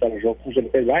 6:30 está los ojos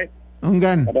siempre right.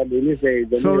 Ungan. Cada lunes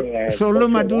solo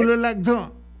madulo lang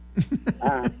to.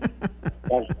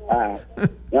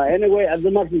 Anyway, as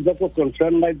much as the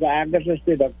concern like the access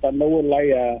to the Tanawa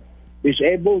like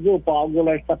disabled to Pago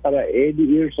like para 80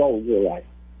 years old like.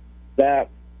 The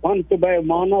want to buy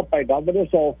mono by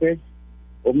governor's office.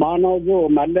 Umano jo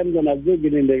madam jo nazu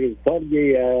gini de thor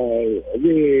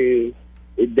the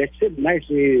that's it nice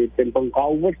tempong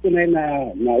kawat ko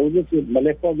na uzo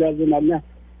malepo jo na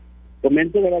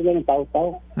komento wala jo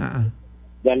tao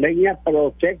the lenya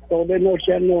pero check todo no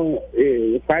siya no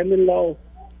family law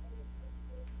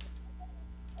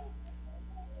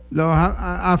lo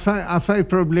afa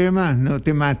problema no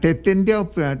te matetendio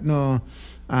no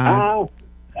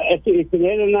ito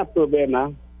na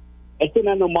problema. Ito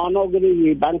na mano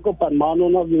gani banko pan mano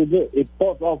na gani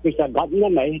post office sa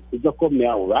government na ito ko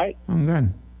meow right?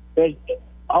 Hanggan.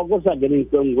 Ako sa gani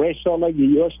Congress so like the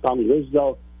U.S. Congress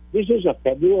so this is a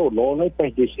federal law like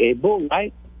for disabled right?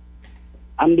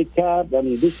 Handicapped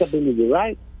and disability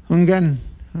right? Hanggan.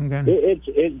 It's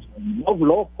both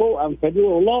local and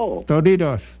federal law.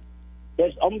 Todidos.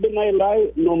 There's binay lai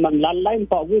no man lalay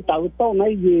pa ko tao na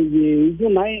you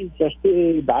just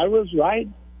virus right?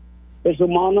 There's a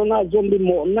mono na zombie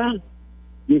mona.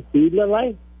 You feel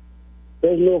right?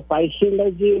 There's no fighting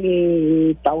like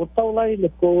tao like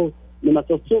leko ni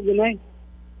matotso ginay.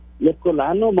 Leko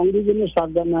lano mangdi gina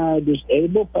sagana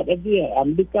disabled para dia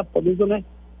ambika podi ginay.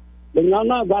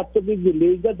 Lengana got to be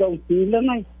illegal don't feel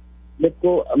na.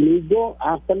 Leko amigo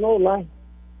akano la.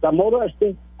 Samoro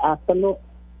este akano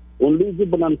only the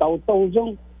bunan tao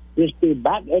zong. Just the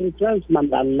back entrance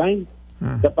man online.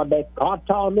 Dapat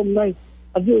kata alum na.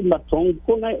 Adi matong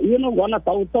ko na wana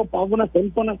tao pago na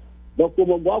tempo na doko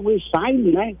mo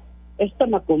sign na esta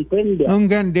na comprende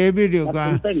Ungan David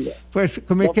yoga pues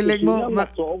como que le mo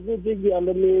matsogo di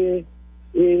alome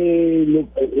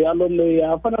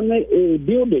apa na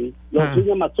building lo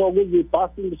siya matsogo di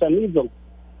passing sa nizong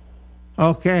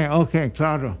okay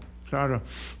claro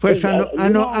pues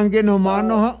angeno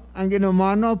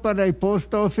mano para el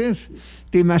post office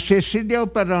ti masesidio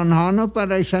para onhano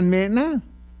para San Mena.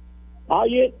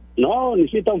 No,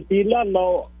 nisitang pila,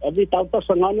 no, abi tao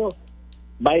sa ngano,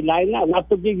 by line na,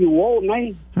 nato gigi wow,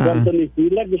 nai, ganto ni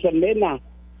pila, gisan lena.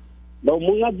 No,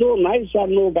 mga do, nai, sa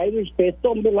no, gaya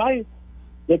respeto, bilay.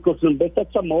 Deko,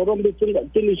 sunbetat sa moro,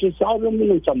 tinisisaw mo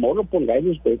ng sa moro, pong gaya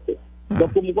respeto.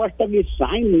 No, kumukas tagi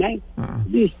sign, nai,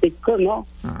 di sticker, no.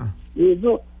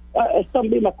 Ito, estang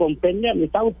bi makompenya,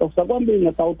 ni tao to, sa kwambi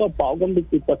na tao to, paogang bi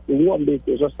kita tungo, bi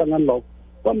kita sa tangan lo,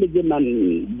 kwambi di man,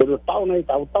 berutaw na,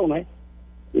 tao na,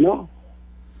 you know,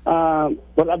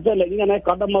 but after like na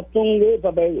kada matong le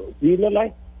tabay wila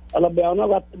lai ala beana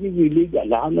wat ki wili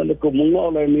gala na le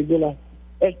kumungo le midula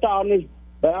esta anis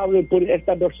bawe puri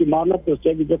esta dosimana to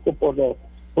se gi ko podo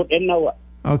put enna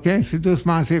okay si tu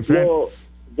smase friend so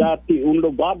jati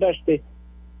undo gadaste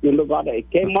undo gada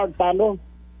Kmart talo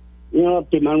you know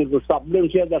timan ko problem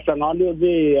siya da sanalo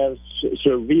de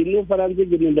servino parang gi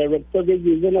ni director gi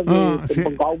given na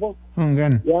pagkawo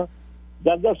hanggan yeah.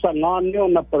 Dada sanganyo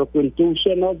na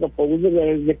perkuntusan na kapag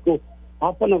ko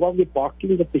apa na wag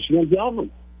parking the pisngan diawon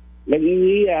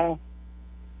lagi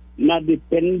na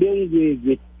depending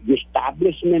the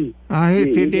establishment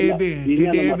TDB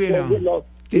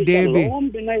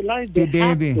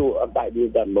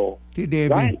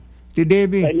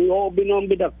ani o binom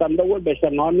bidak tanda wol be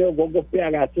sanganyo gogo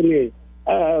piaga tini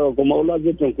como lo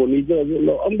dicen con ellos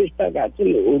lo ambista gato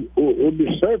o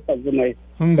deserve as my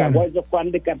was a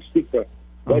handicap sticker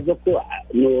was a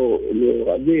no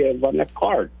the one a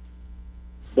card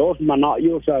those mana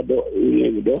use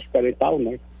those caretao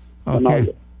no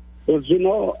okay so you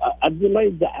know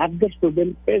adulay the address to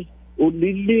them is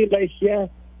ulili laisya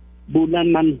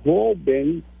bulan man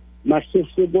hoben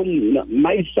masusubon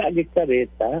may sa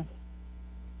kareta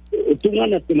tunga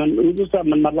na timan udu sa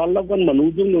manmalalagan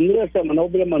manudung nunura sa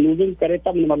manobra manudung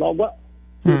kareta manmalaga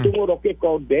tungo roke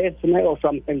ko death na or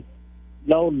something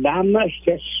law lama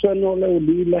session o law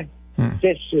lila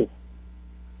session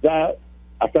da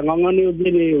atangangan ni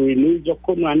udini renew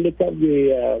joko nandika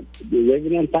the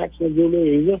revenue tax na julo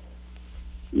izo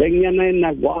lengya na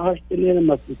nagwahas tini na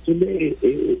masusuli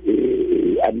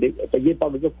andi pagi pa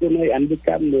joko na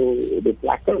andika no the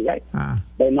placard right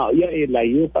but now yeah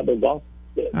ilayo pa do golf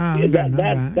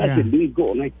that's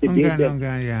illegal like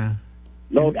yeah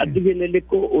Lord adigin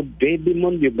ko o baby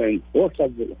mon di ba enforce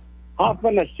agula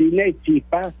hapa na sinay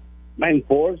chipa ma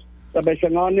enforce sabi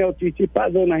siya nga o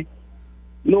chipa do na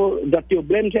no that you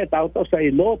blame siya tao sa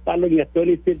ilo talo niya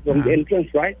 20 feet from the entrance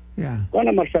right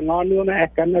Kana masangano na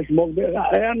ekana smog.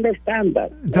 I understand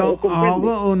that. So,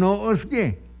 ako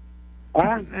uno-usgi.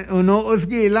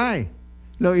 Uno-usgi ilay.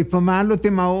 Lo ipamalo ti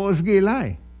mao-usgi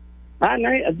ilay.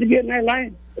 Nay, adige na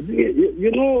ilay.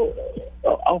 You know,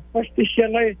 first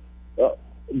siya lay,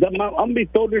 the ambi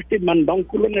todos ti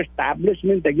mandangkulon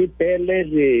establishment, agi peles,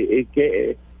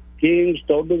 kings,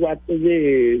 todo gato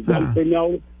di,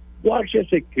 gampenyaw, washa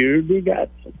security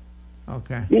gato.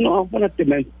 Okay. You know, ako na ti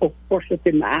men, of course,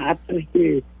 ti maatas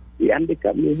ti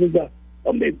handicap music.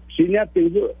 Ambi, sinya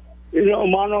ti, you know,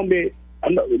 umano ambi,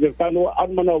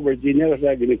 ano Virginia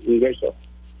sa gini kongreso.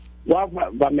 Wag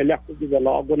ba melak ko di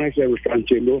lago na siya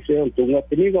Franchelo siya tunga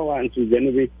pinigawan si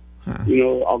Genevieve. You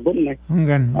know, agon na.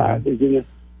 Hanggan.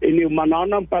 Ini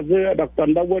mananam pa sa Dr.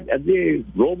 adi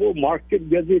robo market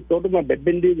gazi todo ma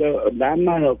bebendi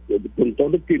dama kun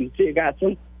todo kimchi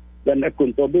gason dan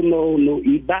kun todo no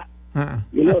ida.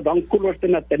 You know, dangkulo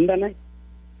na tenda na.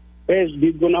 Pes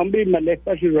di gunambi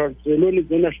malekta si Roselo ni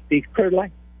guna sticker lai.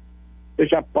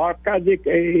 Sa parka di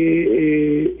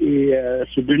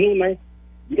subinu na.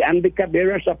 Di andika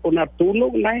bera sa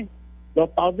punatunog na. Do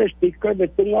tawde sticker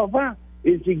betung ava.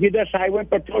 Insigida sa highway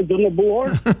patrol doon na buhor.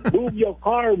 Move your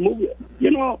car, move. You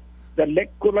know, the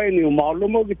leg ko lang yung malo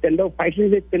mo, gitenda,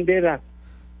 paisin sa tendera.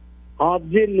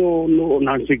 Hadin no,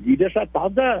 nansigida sa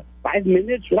tada, 5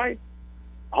 minutes, right?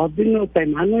 Hadin no,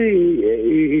 taimano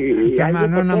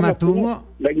na matungo.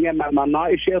 Lagyan na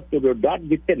siya to the dot,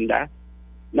 gitenda.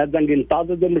 Nadangin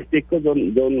tada doon na sticker doon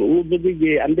ubo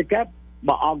di handicap.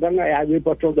 Maaga nga highway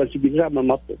patrol doon sigida sa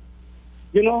mamato.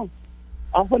 You know,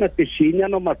 ako na tisinya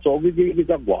no matsogi di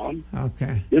kita Guam.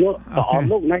 Okay. You know,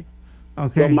 kaalog na.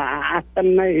 Okay. So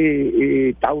maatan na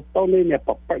tautaw na niya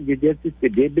papar gideti si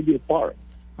David Park.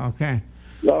 Okay.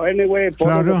 So anyway,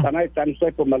 po Claro. tanay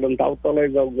tansay po malong tautaw na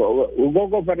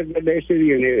ugo para gadesi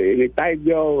ni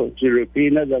tayo si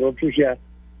Rupina da rotu siya.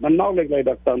 Manawlig na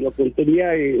daktan kung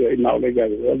tunya inawlig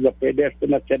the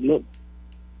pedestal na chenno.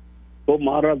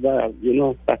 Mara da, you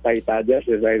know, tataytaja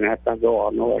si Zainata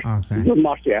go ano. Okay. Yung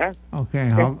mas ya.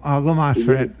 Okay, hago mas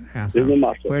Fred. Yung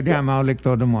mas. Pwede maulik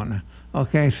todo muna.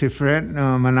 Okay, si Fred,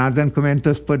 manadan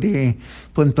komentos po di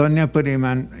puntonya po di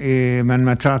man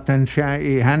matratan siya,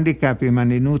 i-handicap,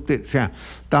 man inutit siya.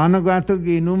 Tano gato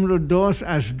gi numero 2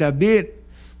 as David.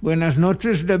 Buenas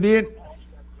noches, David.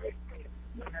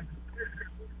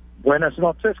 Buenas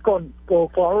noches con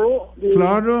Claro.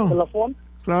 Claro. Telefon.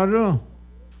 Claro.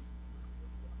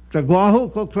 Traguaho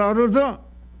ko claro to?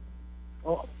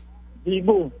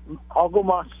 Digo, algo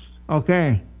mas.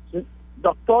 Okay.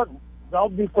 Doctor,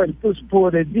 daw di kwentos po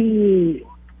di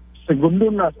segundo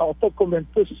na sa auto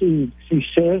komentos si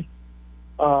She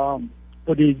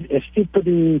po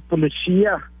di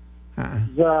polisia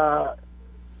za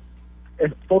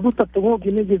todo tatungo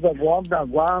gini di Guam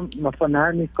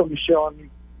mafanar ni komisyon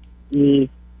ni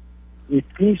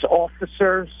Peace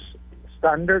Officers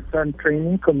Standards and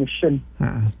Training Commission.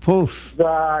 Post.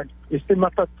 The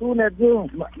istimatatu na do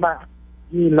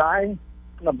ilay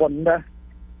na banda.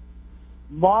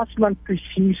 Mas man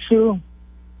preciso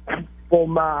po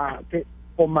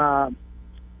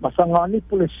masangani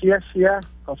polisiya siya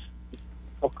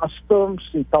o customs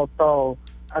itaw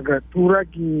agricultura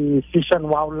gi fish and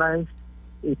wildlife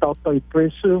itaw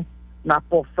ipreso na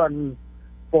po fan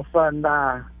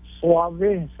na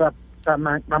suave sa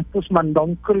mampus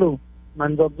mandongkulo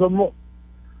mandodomo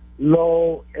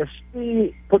lo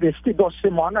por 2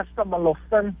 semanas ta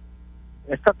maloftan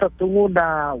esta tatungo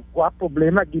na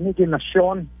problema gini di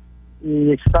nasyon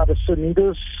i Estados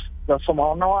Unidos da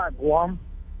Somanawa Guam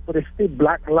por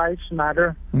Black Lives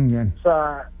Matter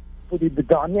sa por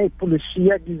bedanya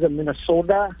polisia di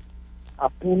Minnesota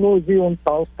apuno di un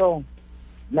tauto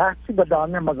nasi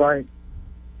bedanya magay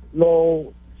lo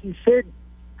si said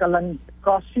kalang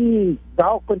kasi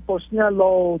daw kompos niya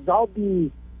lo daw di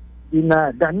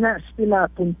na danya stina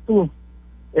punto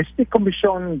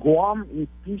komisyon Guam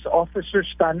Peace Officer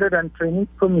Standard and Training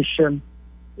Commission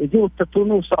iti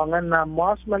utatuno sangan na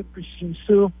mas man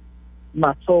preciso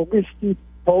matsogis ti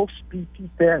post PT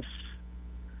test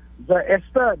the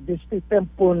esta disti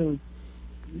tempon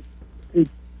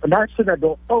nasa na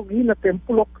do gina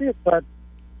tempo lokit but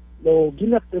lo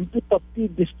gina tempo tapi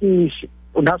disti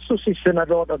unaso si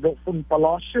Senador Adolfo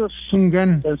Palacios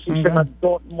dan si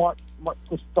Senador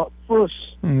Marcos Cruz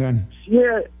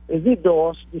siya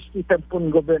dos disti tempon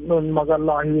gobernon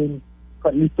magalahin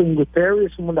Kalipong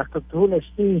Guterres muna katulad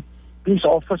si Peace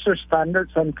Officer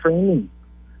Standards and Training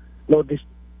lo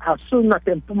hasun na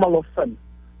tempo malofan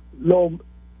lo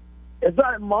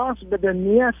eda mas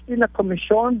bedania sti na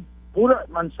komisyon pura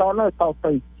mansana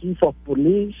tawtay Chief of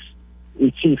Police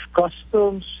Chief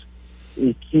Customs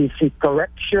si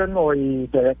correction o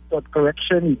director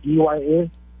correction DYA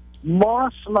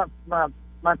mas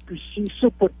ma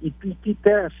preciso por IPT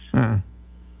test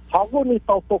hago ni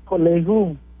tauto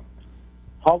colegio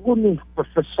hago ni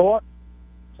profesor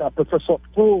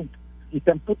tu i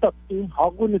tempo takti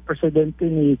hago ni presidente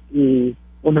ni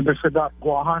Universidad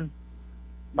Guahan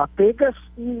mapegas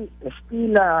esti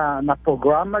na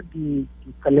programa di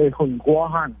colegio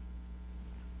Guahan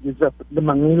de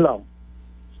Manila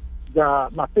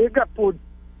da mapega por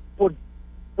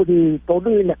todo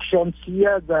eleksyon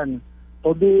siya dan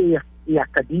todo i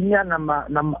akademia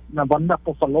na banda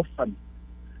po falofan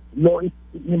lo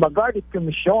ni magari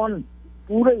komisyon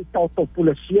pura itaw to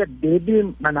pulasya debi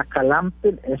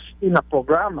manakalampin esti na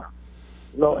programa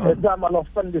lo edda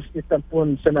malofan diskitan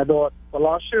pun senador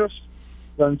Palacios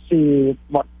dan si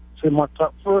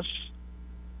Matrafos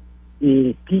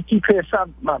i PT Pesa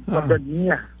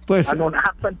magaganya anon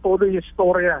happen todo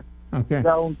historia Okay.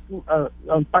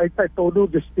 Ang paitay todo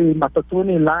desde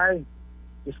matatuni lai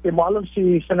desde malam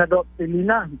si Senador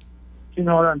Pelina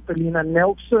Sinoran Pelina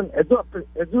Nelson edo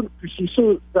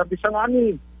preciso da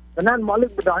bisangani kanan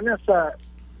malik bedanya sa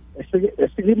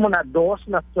esigi mo na dos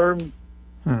na term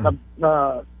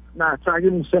na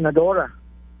tayong senadora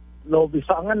lo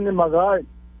bisangan ni magay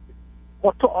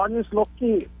otro anos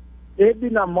loki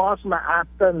ebi na mas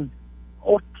maatan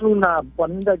otro na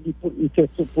banda gitu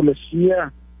ite su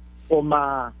pulisya o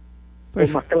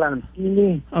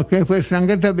makalantini. Okay, pues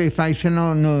nangata be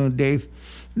no Dave.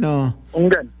 No.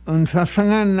 Un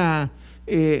sasangan na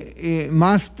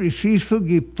mas preciso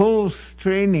gi post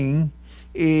training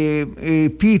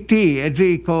PT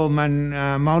edi ko man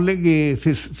mauligi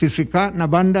fisika na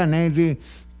banda na edi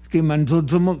ki man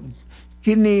zuzumo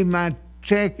kini ma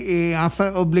check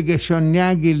afa obligasyon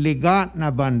niya gi ligat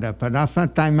na banda para afa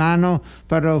taimano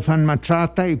para fan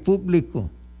matrata i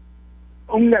publiko.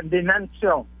 Unga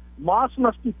denuncio mas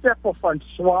kita po fan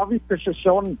suavi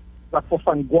posisyon la po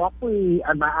fan guapo i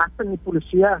anaatan ni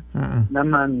pulisya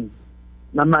naman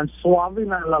suavi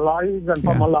na lalaki dan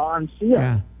pamalaan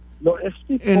siya lo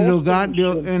esti en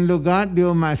lugar de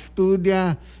uma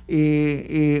estudia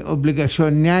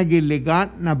obligasyon niya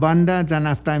giligat na banda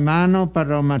dan aftaimano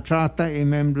para matrata i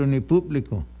membro ni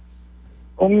publiko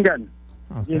ungan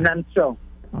denuncio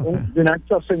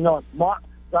senyor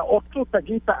la otro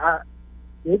tagita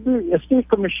Debi, esti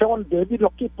komisyon, debi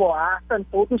loki po akan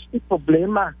todo esti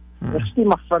problema. Esti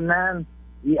mafanan,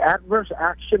 i adverse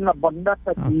action na banda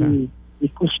at i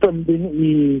custom din,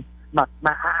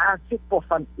 maaasik po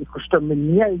fan, i custom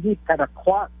niya, i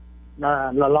karakwa na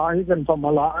lalaki dan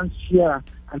pamalaan siya,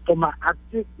 ang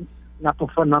tumaasik na po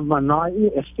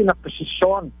fanamanay, esti na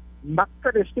posisyon.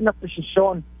 Makar esti na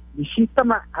posisyon, bisita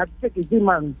maasik, hindi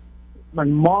man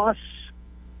mas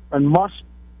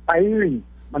firing.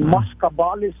 Man mas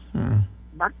kabalis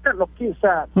maka loki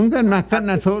sa hunggan maka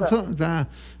na toto sa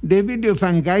David yung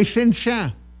fangaisen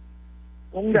siya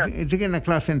hunggan ito na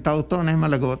klasen tauto na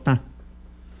malagot na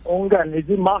hunggan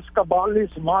iti mas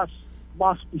kabalis mas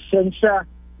isensya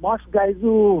mas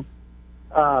gaizu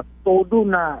todo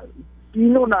na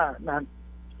sino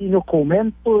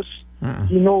komentos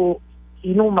sino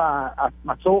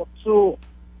masotso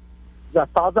sa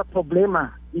tada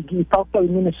problema igi tauto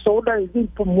Minnesota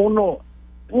iti pumuno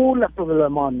pula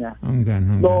problema niya.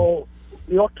 So,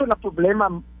 yung otro na problema,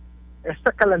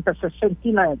 esta kalanta sa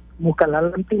sentina,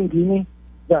 mukalalanting gini,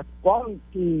 that one,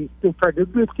 the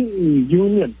credibility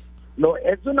union. Lo,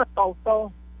 edzo na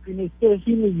tauta,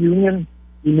 pinitehin ni union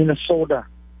in Minnesota.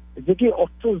 Jadi,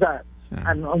 otro that,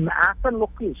 and on apan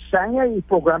loki, sanya i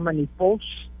programa ni post,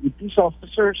 i peace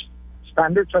officers,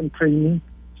 standards and training,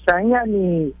 sanya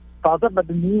ni tauta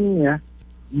badani niya,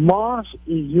 mas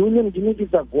union gini di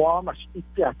gua mas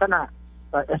tipya kana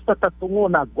esta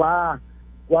tatungo na gua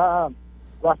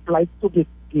flight to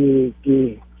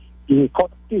ki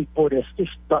kotti por este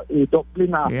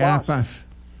doblina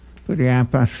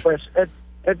pas pues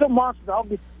esto mas daw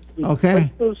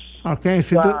okay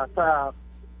si ta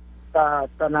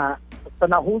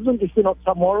huzon di sinot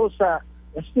samoro sa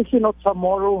este sinot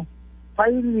samoro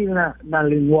filing na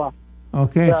lingua.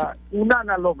 Okay. Una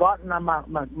na lugar na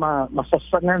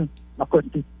masasangan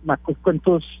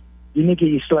makukuntos ini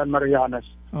ki Isla Marianas.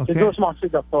 Okay. Ito mas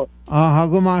dapat.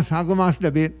 Hagumas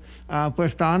David.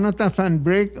 Pues taano ta fan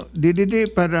break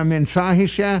dididi para mensahe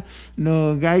siya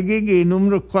no gaigi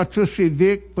número 4 si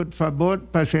Vic por favor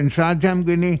pasensajam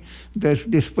gini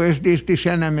después de este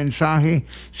siya na mensahe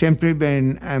siempre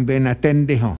ben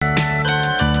atendiho.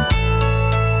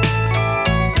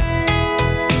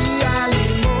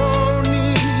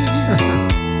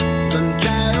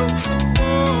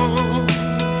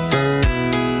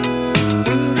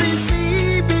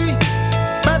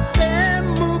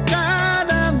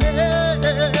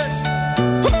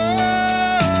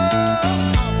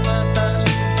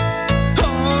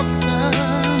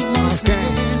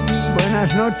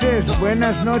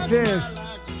 buenas noches.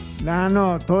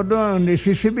 Lano, todo en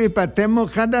Mississippi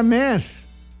patemos cada mes.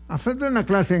 Hace una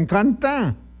clase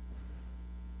encanta.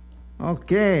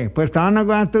 Ok, pues están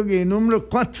aguantando que número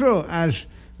 4 as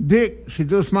Vic, si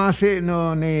tú más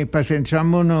no ni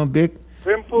pasensamos no Vic.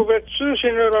 Tempo vetsu,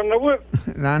 signor Anawur.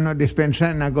 Lano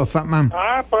dispensa na gofa mam.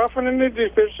 Pafan ni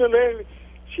dispensa le.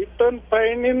 Sitan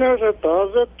painina sa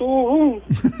taza tuhung.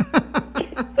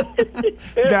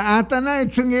 Da atana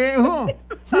itsunge ho.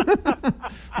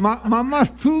 Mama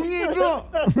tsungi do.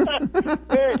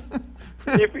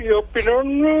 Yo opinion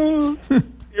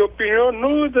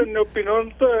dan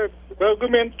opinion ta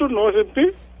argumento no senti.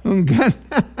 Ungan.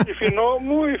 If you know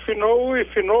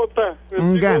ta.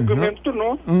 Argumento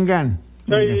no. Ungan.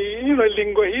 Sai la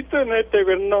lingua hita na te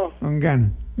verno.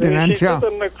 Ungan. Denancia.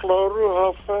 Sitan na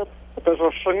claro hafa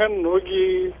pasangan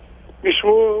nogi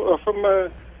mismo afa ma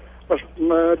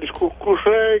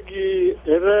discussa que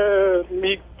era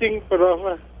meeting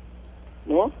para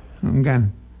no?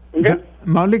 Engan.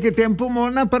 Mau que tempo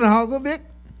mona para algo Vic?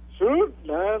 So,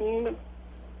 dan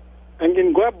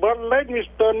angin gua barlight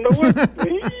Mr. Noah.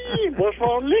 Bos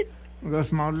maulik.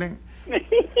 Bos maulik.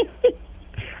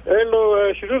 Hello,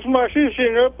 sirus masih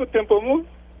sino po tempo mo?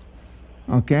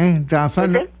 Okay,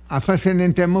 afa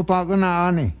senintemo pa ako na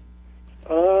ani.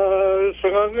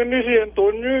 Sangangan ni si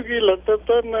Antonio ki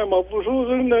latatan na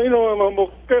mapuso na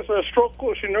mamokka sa stroke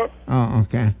ko sino. Oh,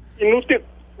 okay. Inutit.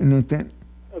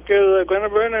 Okay,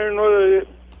 kana ba na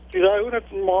tira una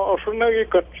maosuna ki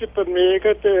katsi pa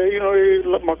mega te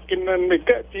makina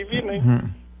mega TV na.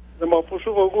 Na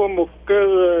mapuso ko mokka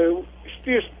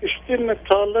istin na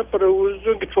sala para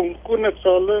uso ki chungku na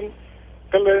sala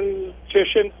kalan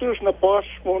 600 na pas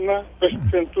mona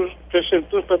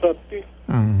 300 patati.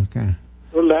 Oh, okay.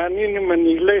 Lani ni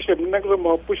Manila sebenarnya kalau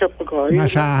mau pusat pegawai.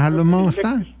 Masa halo mau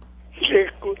sta?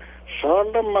 Seku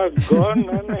salah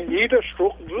magana na hida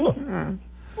stroke dulu.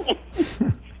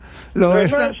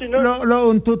 Lo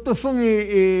un tutto fun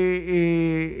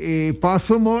i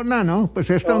paso mona, no?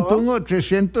 Pues esta un tungo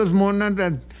 300 mona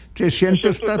da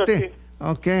 300 state.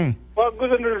 Okay.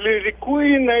 Bagus na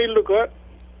likui na ilugar.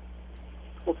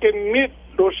 Okay, mit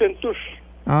 200.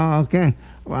 Ah, okay.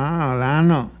 Wow,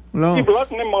 lano. Di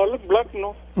black ne maulik black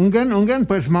no. Ungan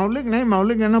pues maulik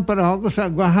no para algo sa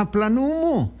guaha plano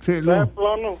mo.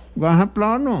 Guaha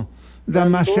plano. Da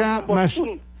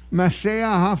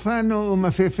masaya hafa no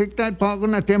mafefecta pago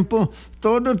na tempo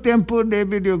todo tempo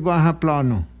debe de guaha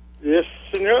plano. Yes,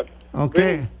 senhor.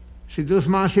 Okay. Si dus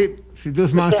masi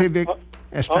Vic.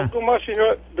 Esta. Algo más,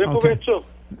 senhor. Depovecho.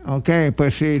 Okay,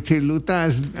 pues si luta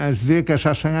as Vic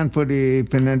asasangan po di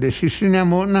pinadesisyon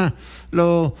mona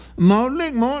lo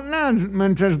maulik mona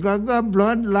mentras gaga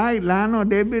blood light lano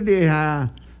debe de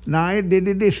ha nae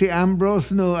de si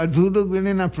Ambrose no ajudo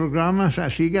gini na programa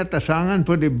sa siga tasangan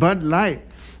po di Bud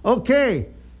Light. Okay,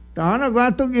 tahana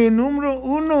gato ki numero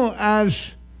 1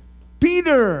 as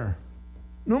Peter.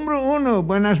 Numero 1,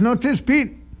 buenas noches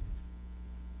Pete.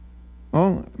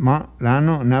 Oh,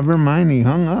 lano, never mind, he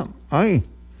hung up. Ay.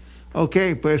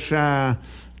 Okay, pues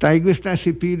tayo gusta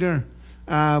si Peter.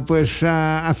 Pues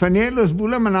afanielos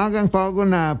bula managang pago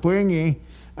na puengi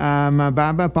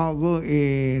mababa pago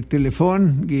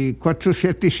telefon gi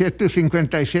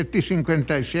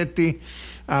 477-57-57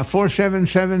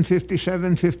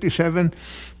 477-57-57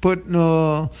 put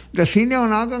no da sinya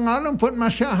unagang alam put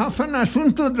masya hafan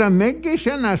asunto da megge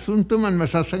siya na asunto man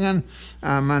masasangan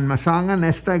masangan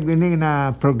esta gini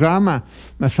na programa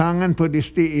masangan po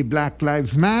disti i Black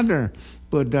Lives Matter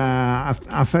put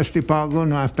afasti pago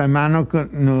no after mano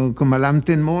no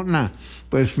kumalamtin mo na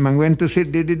pues mangwento sit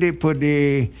didi po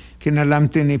di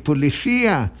kinalamtin ni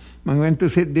policia mangwento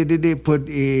sit didi po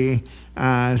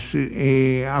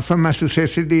afama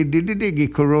successi di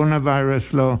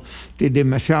coronavirus lo di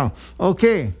masyaw.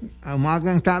 Okay,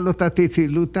 umagang talo tati si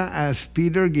luta as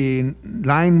Peter gi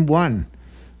line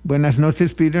 1. Buenas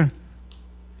noches Peter.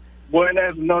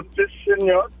 Buenas noches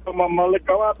señor. Como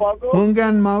maulikawa pago.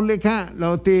 Hunggan maulika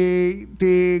lo ti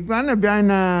guana biya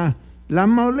na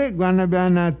lam maulik guana biya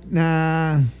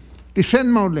na tisen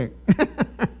maulik.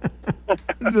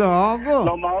 Logo.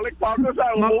 Lo maulik pago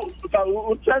sa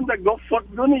utan da go fot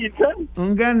guni itan.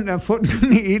 Ungan da fot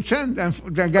guni itan da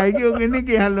gaigyo gini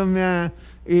ki halom ya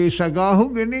sagahu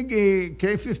gini ki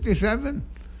K57.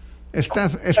 Esta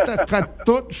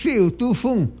katotsi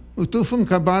utufung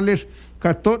kabales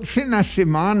katotsi na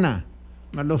semana.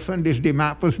 Malofan dis di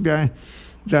mapos biya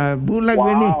da bulag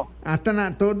gini. Ata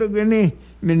na todo gini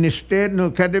minister no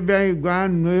kada biya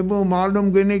guan nuevo malum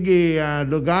gini gi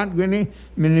lugar gini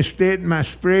minister ma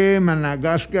spray ma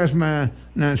nagasgas ma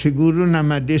na siguro na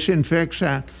ma disinfect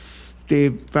sa Ti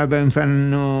pabang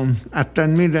atan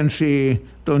mi dan si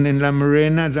Tonin La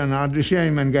Morena dan Odyssey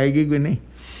man gaigi gini.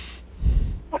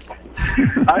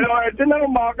 Ano, ito na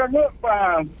mga ko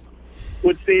pa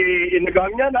si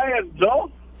inagang niya na yan, Joe.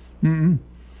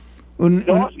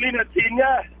 Joe, na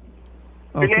tinya.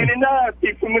 Pinili na,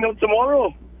 15 minutes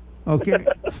tomorrow. Okay.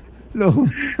 Lo.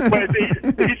 Pwede,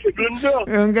 segundo.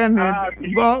 Yung ganun.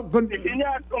 Hindi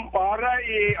niya kumpara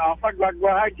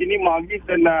i-afag-lagwaha, gini magit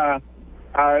na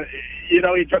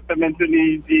i-tratamento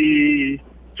ni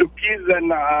Chukis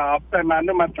and after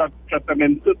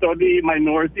tratamento to the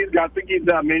minorities gato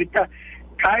sa Amerika.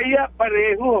 Kaya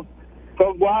pareho.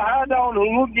 Kung gwaha daw,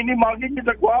 hungog gini magit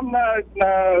kita Guam na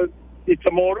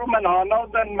itamoro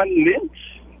mananaw dan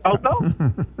man-lynch. Auto?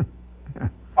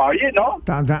 No?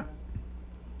 Tanda.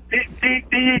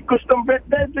 Di custom bet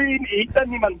na ita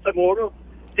ni Mansamoro.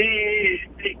 Di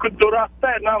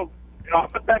kudurata na.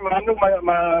 Dapat tayo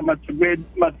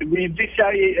matugwidi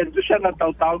siya ito siya na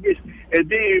taw-tawgis.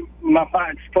 Di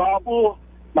mapa-esklabo,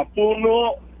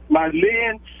 mapuno,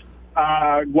 ma-lynch,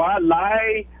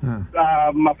 gwalay,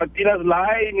 mapatinas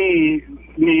lay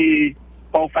ni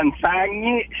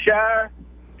Paufansangi siya.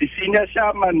 Isinya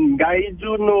siya man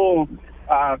gaidu no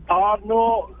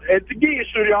Tano, etigi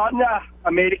isurya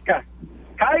Amerika.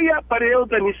 Kaya pareho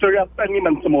dan isuryata ni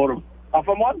Mansamoro.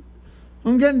 Afamon?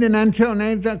 Ungen dinancho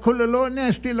na ita kulolo na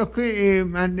estilo ko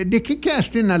dikika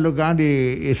esti na lugar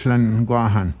di Island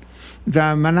Guahan.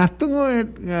 Da manatungo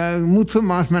mucho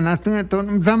mas manatungo to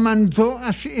zaman zo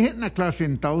asi na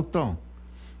klasin tauto.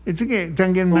 Itu ke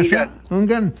tanggen masya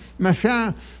ungen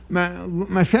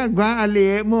masya gua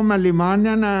ali mo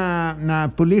malimanya na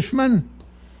policeman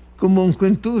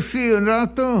kumunkuntusi un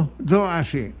rato zo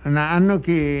asi na ano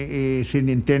ki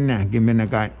sinintenya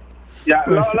gimenagat. Ya,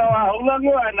 lo ulang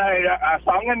na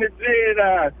asangan ni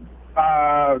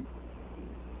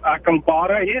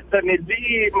kumpara hit ni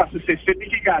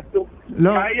masusisidi gato.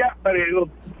 Kaya pareho.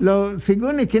 Lo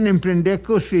siguro kinimprende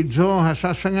ko si Joe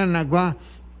hasasangan na gua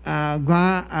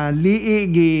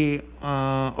lii gi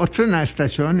 8 na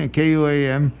stasyon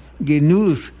KUAM gi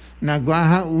news na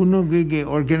gua uno gi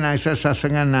organizer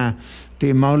sasangan na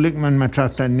ti maulik man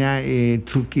matrata niya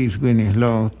Chukis gwini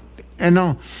lo.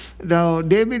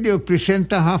 David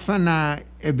presenta hafa na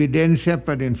evidencia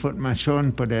para información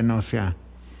para denuncia.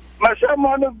 Masa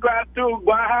mo gato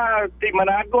gua ti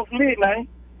Managov li na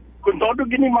kung todo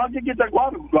gini magi kita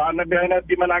gua na bihay na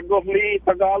ti Managov li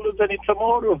Tagalog sa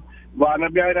Nitsamoro. Gua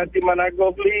na bihay na ti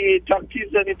Managov li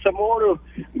Chukis sa Nitsamoro.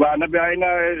 Gua na bihay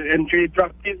na entry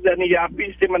truckies sa ni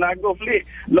Yapis ti Managov li.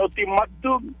 Lo ti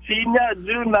matug sinya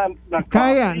dun na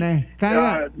kaya na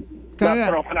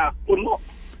puno.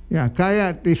 Ya,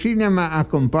 kaya tisina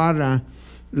ma-acompara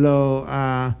lo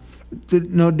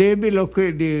no debi lo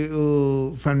que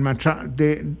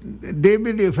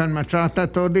debi di fan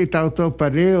matrata todo i tauto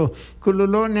pareo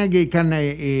kulolonya gi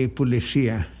kanai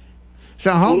polisia.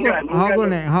 Sa hago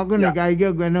ne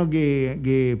gaiga gweno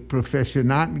gi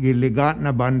professional gi legat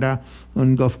na banda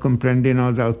un gof comprende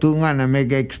no da tunga na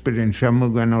mega experience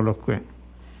mo gweno lo que.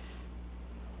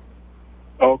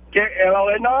 Okay,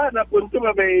 elena na punto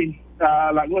ba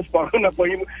langos po na po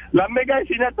yung lamay guys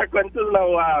sinatakwento na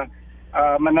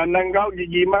manananggaw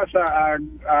gigima sa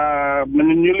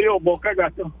Manunulio Boca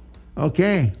gato.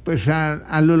 Okay, pues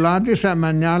alulati sa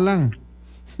Manyalang.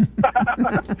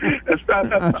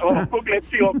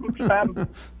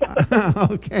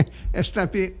 Okay,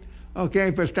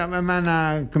 okay, pues tama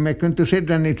man kumekuntusid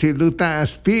na ni Luta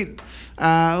Aspit.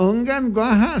 Unggan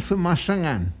gwaha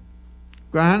sumasangan.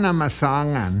 Gwaha na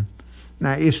masangan.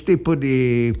 Na isti po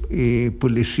di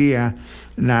polisia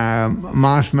na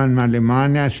masman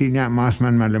malimanya, sinya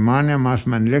masman malimanya,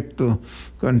 masman lekto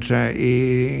kontra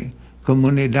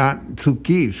komunidad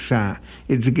Chukis sa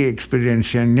itgi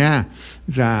eksperyensya niya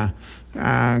sa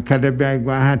kadabay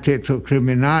gwahate to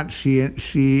kriminat siya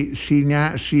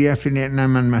finet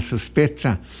naman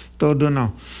masuspetsa todo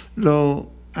no lo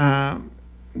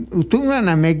utunga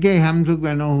na mege hamdu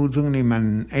gwano hutung ni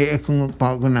man kung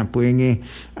pago na puengi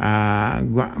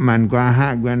man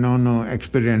gwaha gwano no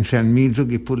experience mizu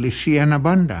gi polisia na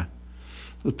banda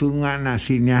utunga na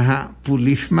sinyaha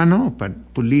policeman no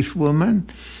police woman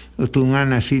utunga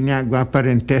na sinya gwa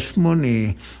parentesmo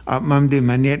ni mam di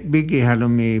maniet bigi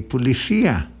halomi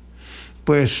polisia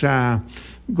pues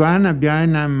gwa na biya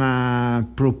na ma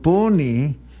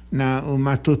proponi na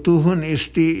umatutuhon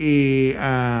isti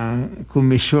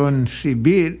Commission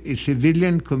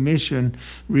Civilian Commission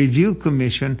Review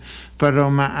Commission para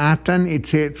maatan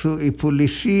itsetsu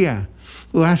polisia.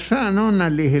 Uasa no na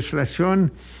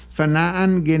legislasyon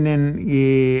fanaan ginen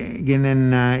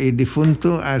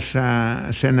idifunto as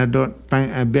Senador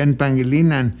Ben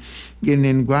Pangilinan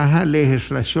ginen guaha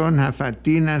legislasyon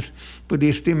hafatinas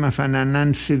pudisti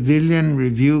mafananan Civilian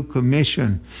Review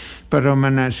Commission para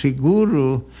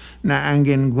manasiguro na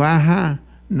angin guaha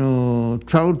no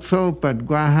tsautso pat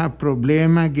guaha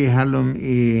problema gihalom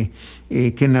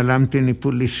kinalamti ni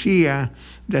polisia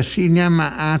da sinya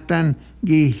maatan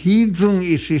gihidung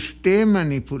sistema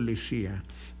ni polisia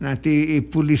nati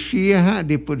polisia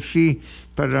di putsi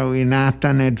para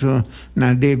inatan edzo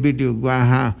na debido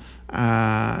guaha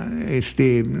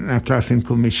na klasin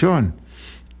komisyon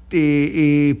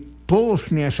ti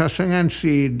post ni asasangan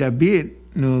si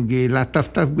David no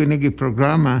gilataf-taf ginigi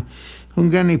programa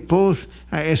hunggan i-post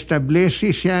establish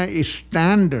siya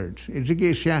standards.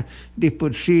 Sige siya di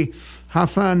putsi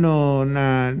hafa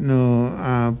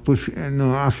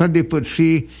hafa di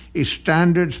putsi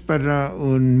standards para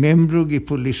un membro gi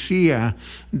polisia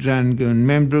dan un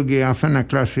membro gi hafa na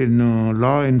klase no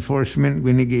law enforcement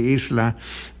ginigi isla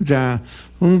da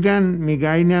hunggan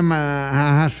migayna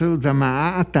mahahaso da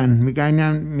maatan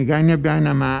migayna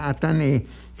biyana maatan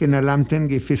kinalamten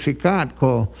gi fisikat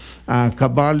ko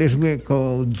kabalis gue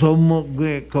ko zomok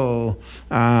gue ko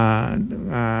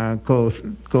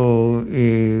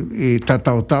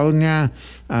tataw-tawnya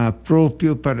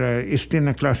proprio para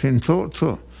istina klasin so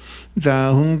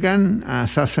da hunggan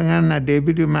sasangan na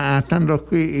debido maatan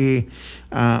lokui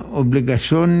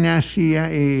obligasyon niya siya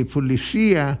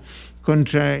polisia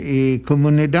kontra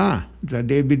komunidad da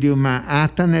debido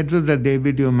maatan edo da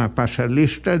debido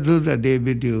pasalista edo da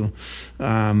debido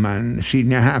man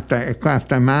sinya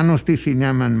hafta manos ti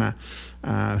sinyaman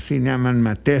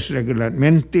ma test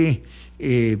regularmente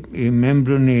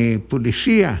membro ni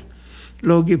polisia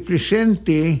logi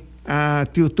presente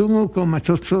tiutungo ko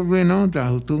matsotso bueno da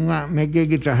hutunga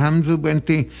megegita hamzu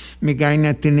benti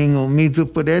migaina tiningo mizu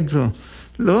podezo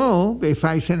lo be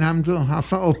faisen hamzo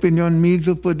hafa opinion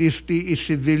mizu podisti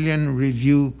Civilian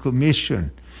Review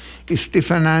Commission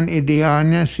istifanan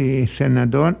ideanya si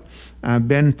Senador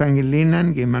Ben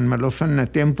Pangilinan giman malofan na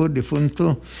tempo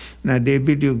difunto na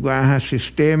debido guaha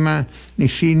sistema ni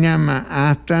sinya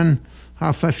maatan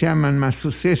hafa siya man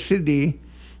masusesidi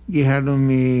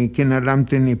gihalumi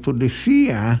kinalamte ni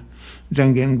polisia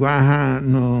janggen guaha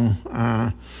no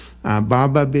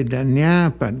baba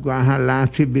bidanya pat guaha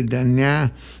lati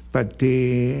bidanya pat ti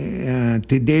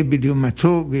debido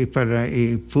matsogi para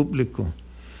publiko.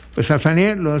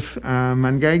 Pasafanelos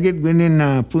mangaigit gunin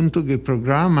na punto gi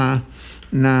programa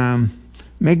na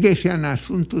mege siya na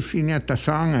asunto sinya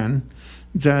tasangan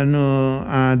jano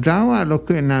dawa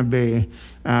loke na be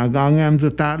gangam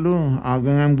dutalo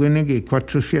agangam gunin gi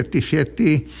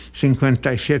 477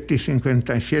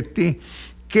 57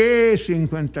 che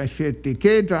 57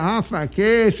 che hafa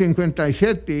che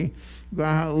 57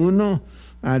 gaha uno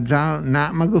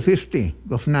na magufisti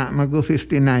gofna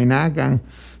magufisti na inagang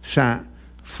sa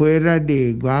fuera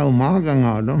de guau magang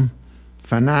alom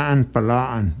fanaan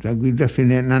palaan ragwida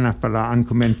finena na palaan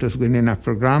komentos gini na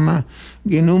programa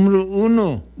ginumero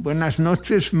 1. Buenas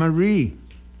noches, Marie.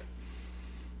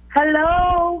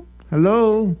 Hello.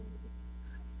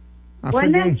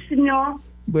 Buenas, señor.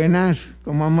 Buenas,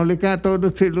 ¿cómo amolika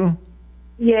todo chilo?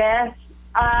 Yes.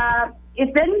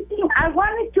 If anything, I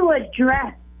wanted to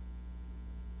address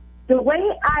the way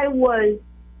I was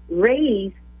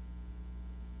raised.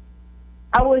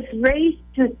 I was raised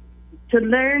to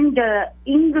learn the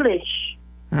English,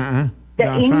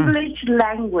 English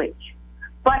language.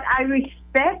 But I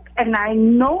respect and I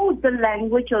know the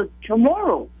language of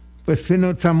Chamorro. Pues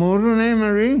sino Chamorro,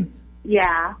 Marie?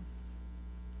 Yeah.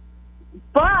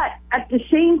 But at the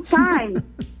same time,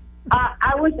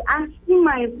 I was asking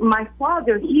my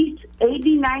father, he's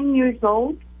 89 years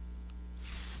old,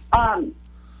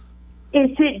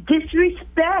 is it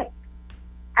disrespect?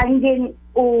 And then,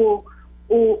 or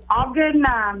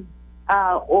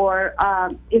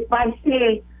if I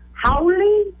say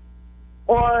howling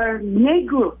or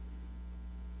negro,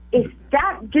 is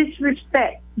that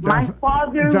disrespect? My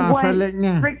father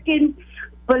went freaking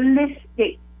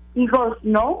ballistic. He goes,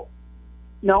 no,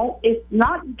 it's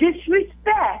not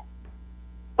disrespect.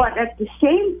 But at the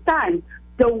same time,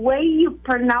 the way you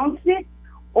pronounce it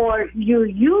or you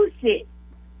use it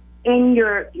in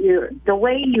the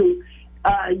way you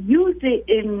use it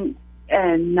in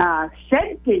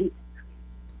sentence,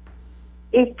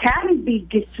 it can be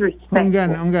disrespectful.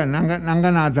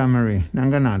 Nanganata, Marie.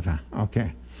 Nanganata.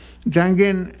 Okay.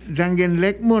 Jangin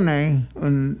lek mo na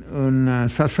un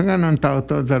sasangan ng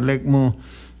tauto da lek mo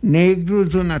negro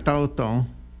do na tauto,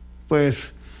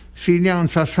 pues sinya un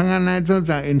sasangan na ito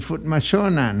da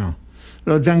informasyon na, no?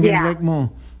 Lo jangin lek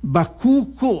mo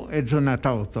bakuko ito na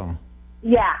tauto.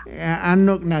 Yeah.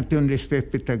 Anok natin respect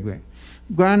pitagwe.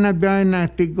 Guana biya na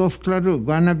tigof klaro,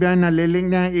 guana biya na liling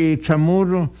na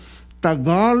chamuro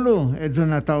Tagalo ito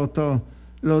na tauto.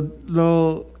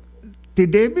 Lo ti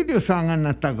David usangan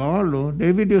na Tagalo,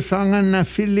 David usangan na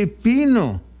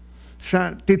Filipino.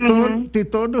 Sa ti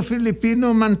todo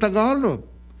Filipino man Tagalog.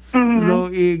 Lo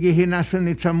igihinaso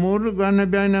ni chamuro, guana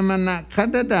biya naman na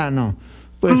kadadano.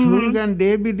 Pues hulgan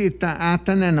David ita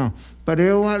ataneno.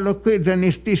 Parewa lo ko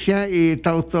idanisti siya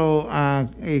tauto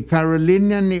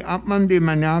Carolina ni Apman di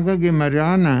Maniaga gi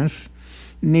Marianas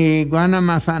ni guana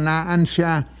mafanaan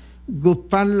siya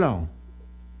Gupalo.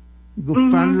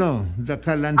 The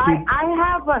Kalanti. I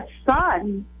have a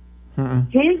son.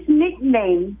 His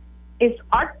nickname is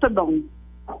Artulong.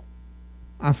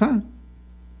 Afa?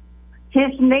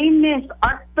 His name is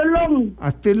Artulong.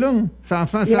 Artulong?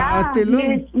 Safa sa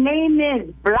Artulong? His name is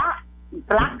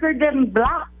Blacker than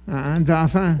Black.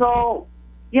 So,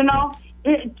 you know,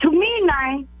 to me,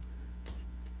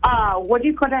 what do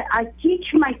you call it? I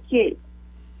teach my kids,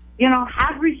 you know,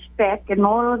 have respect and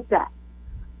all of that.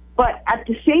 But at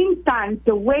the same time,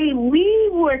 the way we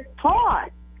were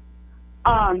taught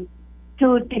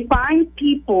to define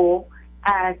people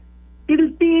as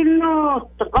Filipino,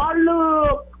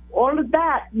 Tagalog, all of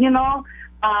that, you know,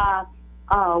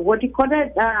 what do you call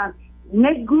it?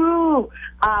 Negro,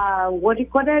 what do you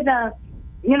call it?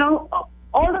 You know,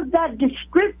 all of that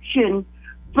description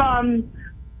from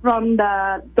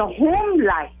the home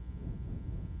life.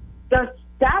 Does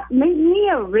that make me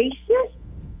a racist?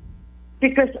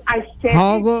 Because I said...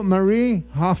 Hago, Marie,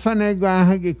 hafane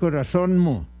gahagi corazon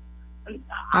mo.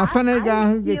 Hafane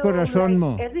gahagi corazon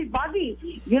mo. Everybody,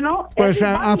 you know, pues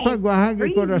afa gahagi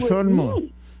corazon mo.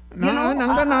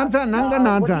 Nanganata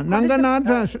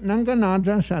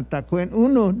sa takwen.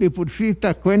 Uno, di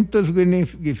pursita cuentos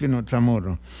gifino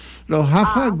chamorro. Lo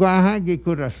hafa gahagi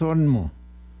corazon mo.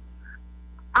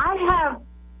 I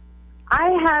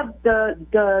have the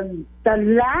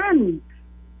land,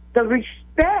 the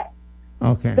respect,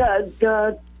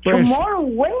 the tomorrow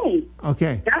way.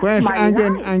 Okay. That's pues my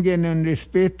alguien en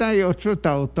respeta y otro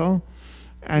tauto,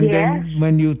 and then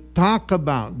when you talk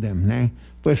about them,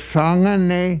 pues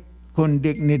sangan con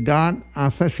dignidad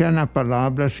hacia la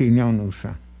palabra sin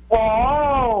usa.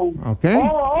 Oh. Okay.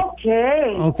 Oh,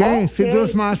 okay. Okay. Si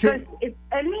dos más. If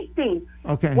anything.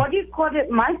 Okay. What do you call it?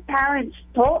 My parents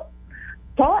taught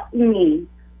me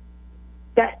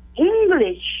that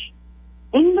English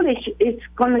is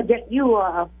going to get you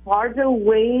a farther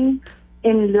way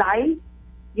in life,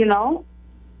 you know,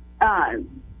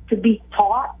 to be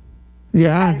taught.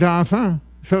 Yeah, Dafa.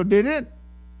 So did it?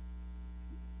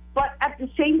 But at the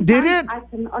same time, I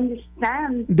can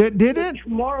understand the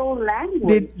moral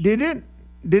language.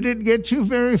 Did it get you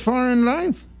very far in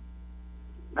life?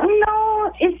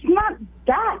 No, it's not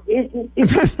that. It's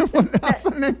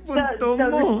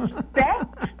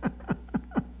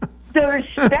the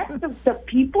respect of the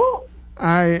people.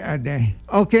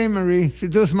 Okay, Marie. Si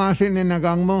dos más en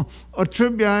nagang mo, otro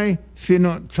biyay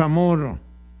fino chamorro.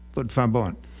 Por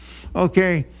favor.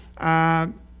 Okay.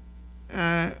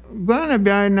 Guana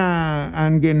biyay na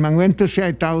angin mangwento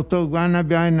siya tauto, guana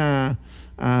biyay na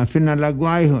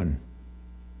finalagwayhon.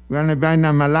 Guana biyay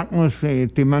na malakmos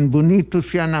timan bonito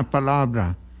siya na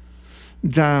palabra.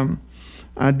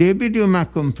 David yung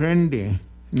makomprende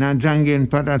na jangin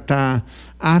para ta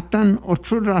atan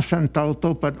otro rasan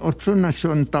tauto pat otro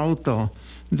nasyon tauto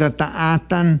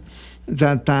atan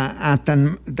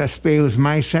daspeus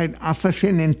maisait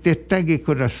afasin en tetagi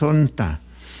corazonta.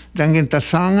 Dangin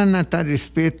tasangan na ta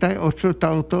respeta otro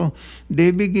tauto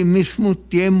debigi mismo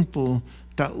tiempo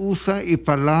ta usa y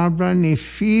palabra ni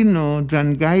fino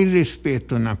dangay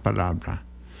respeto na palabra.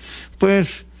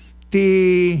 Pues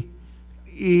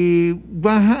y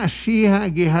baja asiha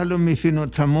gihalo mi fino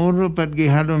chamorro pat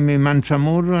gihalo mi man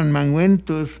chamorro an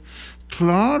mangwentos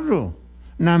claro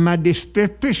na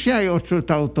madisprecia otro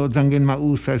tauto dangin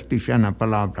mausa sti na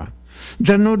palabra.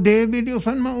 Dano David yo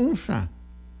fan mausa.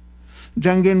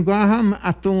 Dangin guaham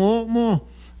atungo mo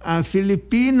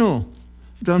Filipino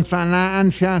don fanaan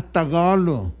siya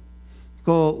Tagalo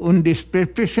ko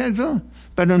undisprecia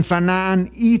pa don fanaan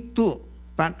ito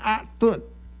pan atut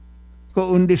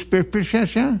ko undisprecia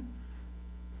siya.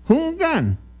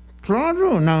 Hunggan.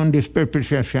 Claro na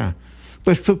undisprecia siya.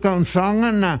 Pues tu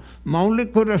kaunsangan na mauli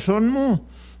corazon mo,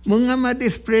 mga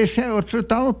madisprecia otro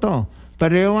tauto.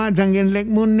 Parewa dangin lek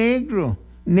mo negro.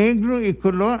 Negro y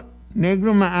color.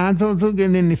 Negro maado tu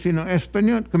ginin ni fino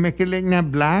Espanyol. Kumikilig na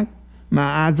black.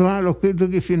 Maado lo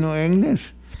kito gi fino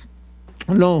English.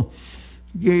 Lo,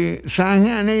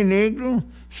 sangya na negro,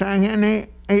 sangya na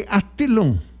ay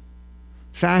atilong.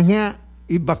 Sanya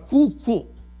ibakuku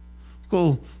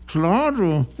ko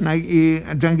claro na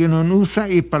dangin usa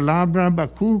palabra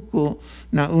bakuku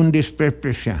na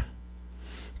desprecia.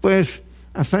 Pues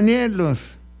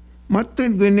afanielos Matto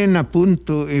gwinin na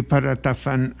punto para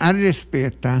tafan a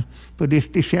respeta por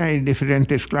siya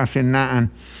diferentes clases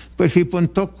naan. Pues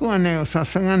ipuntok ko ano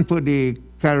sasangan po di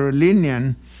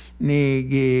Carolinian ni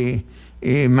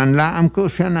manlaam ko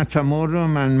siya na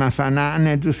Chamorro man mafanaan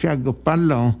edu siya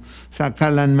gupalo sa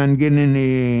kalan man ginin ni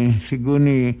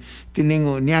siguni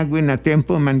tiningo niya gwin na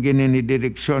tempo man ginin ni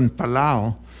direksyon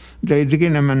Palao. Dahil di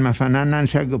naman mafananan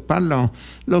siya gupalo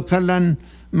lo kalan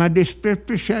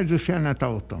madisprecia siya na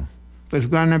tauto. Pues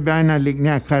guana biya na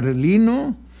lignya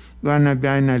Carolino, guana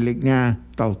biya na lignya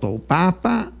tauto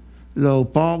Papa, lo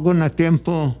pogo na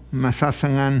tempo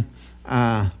masasangan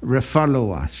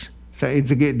refollowas. Sa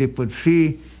idzigi di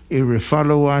putsi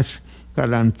i-refollowas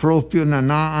kalan proprio na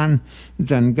naan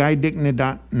dan gaidik na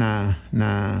dat na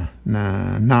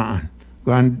naan.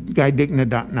 Guan gaidik na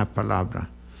dat na palabra.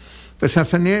 Pues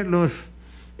afanielos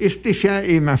isti siya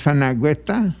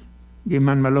mafanagweta,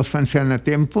 giman malofan siya na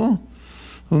tempo,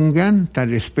 Ungan ta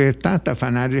respeta, ta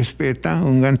fana respeta,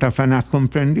 ungan ta fana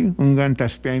comprendi, ungan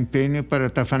ta spia impegno para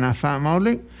ta fana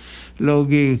famole,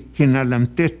 logi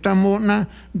kinalam testa mona,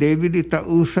 devi ta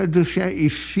usa dusia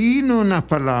isino na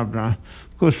palabra,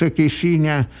 cosa che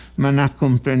signa mana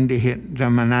comprendi hit, da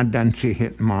mana dansi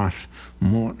hit mas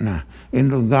mona. In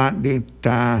lugar di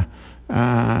ta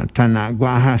na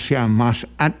guaha sia mas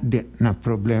adit na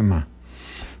problema.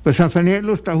 Pues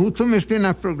afanielos tahutsum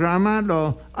na programa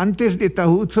lo antes de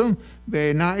tahutsum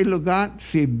ve na lugar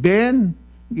si Ben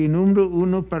número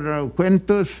 1 para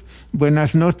cuentos.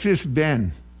 Buenas noches,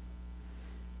 Ben.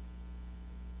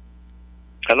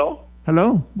 Hello.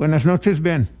 Hello. Buenas noches,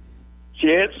 Ben. Si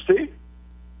Ed, sí.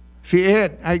 Si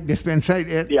Ed, ay dispensar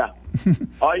Ed. Yeah.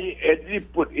 I Ed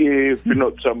put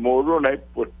pinot Chamorro na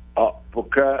put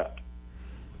poka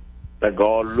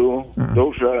Tagalog,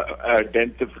 those are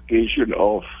identification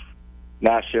of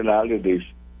nationalities.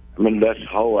 I mean, that's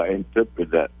how I interpret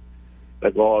that.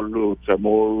 Tagalog,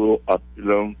 Chamorro,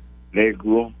 Apilong,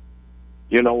 Negro.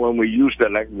 You know, when we use the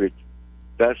language,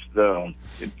 that's the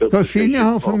interpretation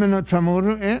of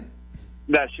Chamorro,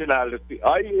 nationality.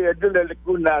 I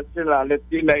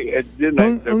nationality na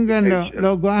interpretation.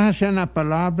 Lo guaha siya na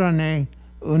palabra na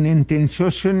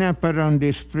un'intenzione per un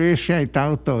disprezzo e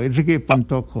tauto. Ito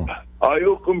punto ko.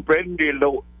 Io comprendi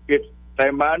lo che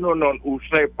taimano non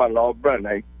usa palabra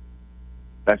na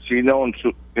sino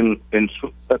in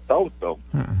su tauto.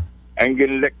 And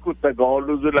in lekku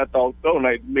Tagalog la tauto na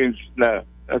it means na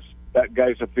that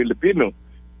guy's a Filipino.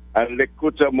 And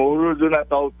lekku Chamorro na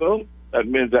tauto, that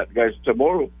means that guy's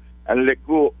Chamorro. And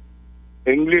lekku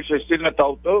English is still a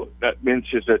tauto, that means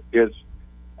is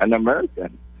an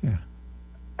American.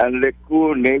 And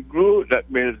lekku negro, that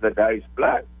means the guy is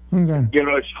black. Okay. You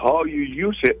know, it's how you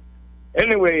use it.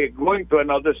 Anyway, going to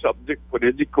another subject for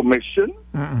the commission.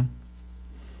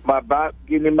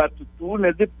 Gini matutu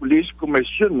na the police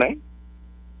commission,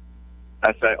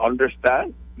 as I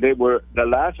understand, the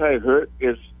last I heard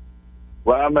is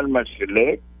Waman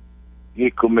Masilek,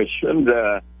 he commissioned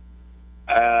the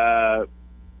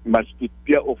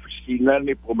Mastipia Oficina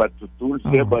ni Pumatutun,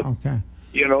 but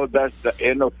you know, that's the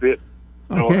end of it.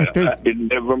 Okay, it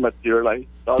never materialized.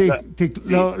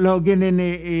 Lo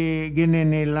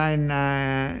ginini line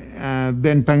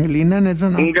Ben Pangilinan ito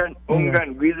no?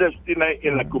 Ungan visas tinay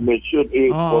in la commission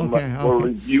for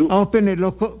review.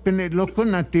 Piniloko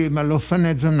na ti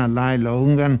malofan ito na lailo.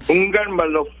 Ungan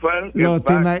malofan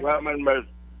waman mas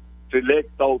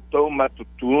select auto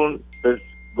matutun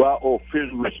gua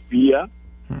office maspia.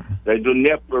 The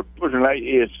dunia purpose na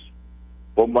is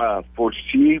poma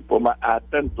foresee, poma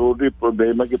atan todo el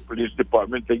problema que police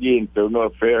department tagi internal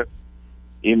affair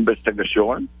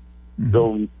investigation.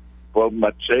 So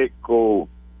poma check ko,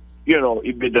 you know,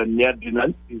 ibidanya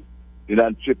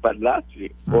dinansi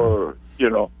padlasi or you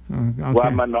know,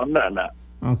 wamanona na.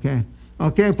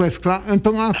 Okay, pues claro.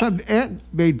 Entonces,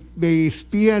 be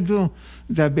espía do,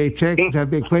 da be check, da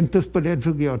be cuentos por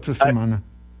eso que otra semana.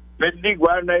 Pwede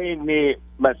guana ni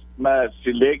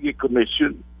masilegi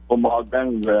commission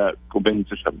umagang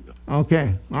kubento sa mga.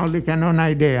 Okay, only ka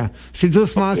na idea. Si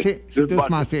Dus Masi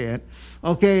Ed.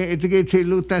 Okay, ito si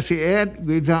Luta si Ed,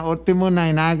 guida otimo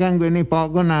na inagang gwini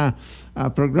pogo na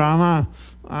programa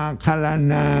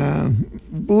kalan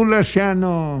bula siya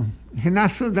no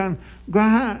hinasudan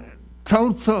gaha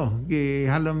tauto gi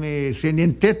halome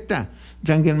sininteta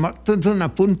jangin matuto na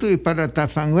punto para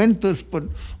tafangwentos por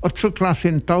otro clase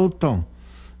en tauto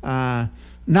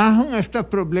Nahong esta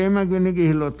problema guni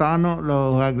gihilotano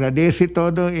lo agradece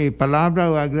todo e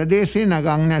palabra o agradece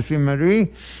nagang si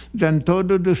Marie dan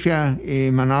todo do siya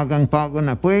e managang pago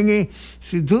na puengi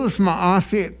si Diyos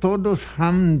maasi todos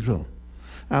hamzo.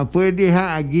 Pwede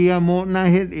ha agia mo na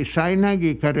hit isay na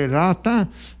gikarerata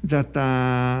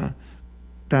data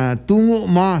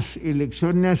tungo más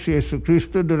elección niya si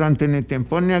Jesucristo durante el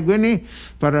tiempo niya guni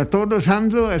para todos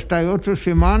hamzo esta otra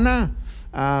semana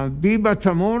viva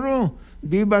Chamorro.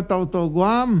 Viva Tauto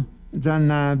Guam, dan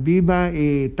viva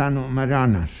e Tano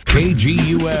Marianas.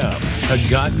 KGUM,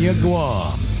 Hagåtña,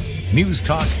 Guam. News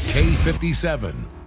Talk K57.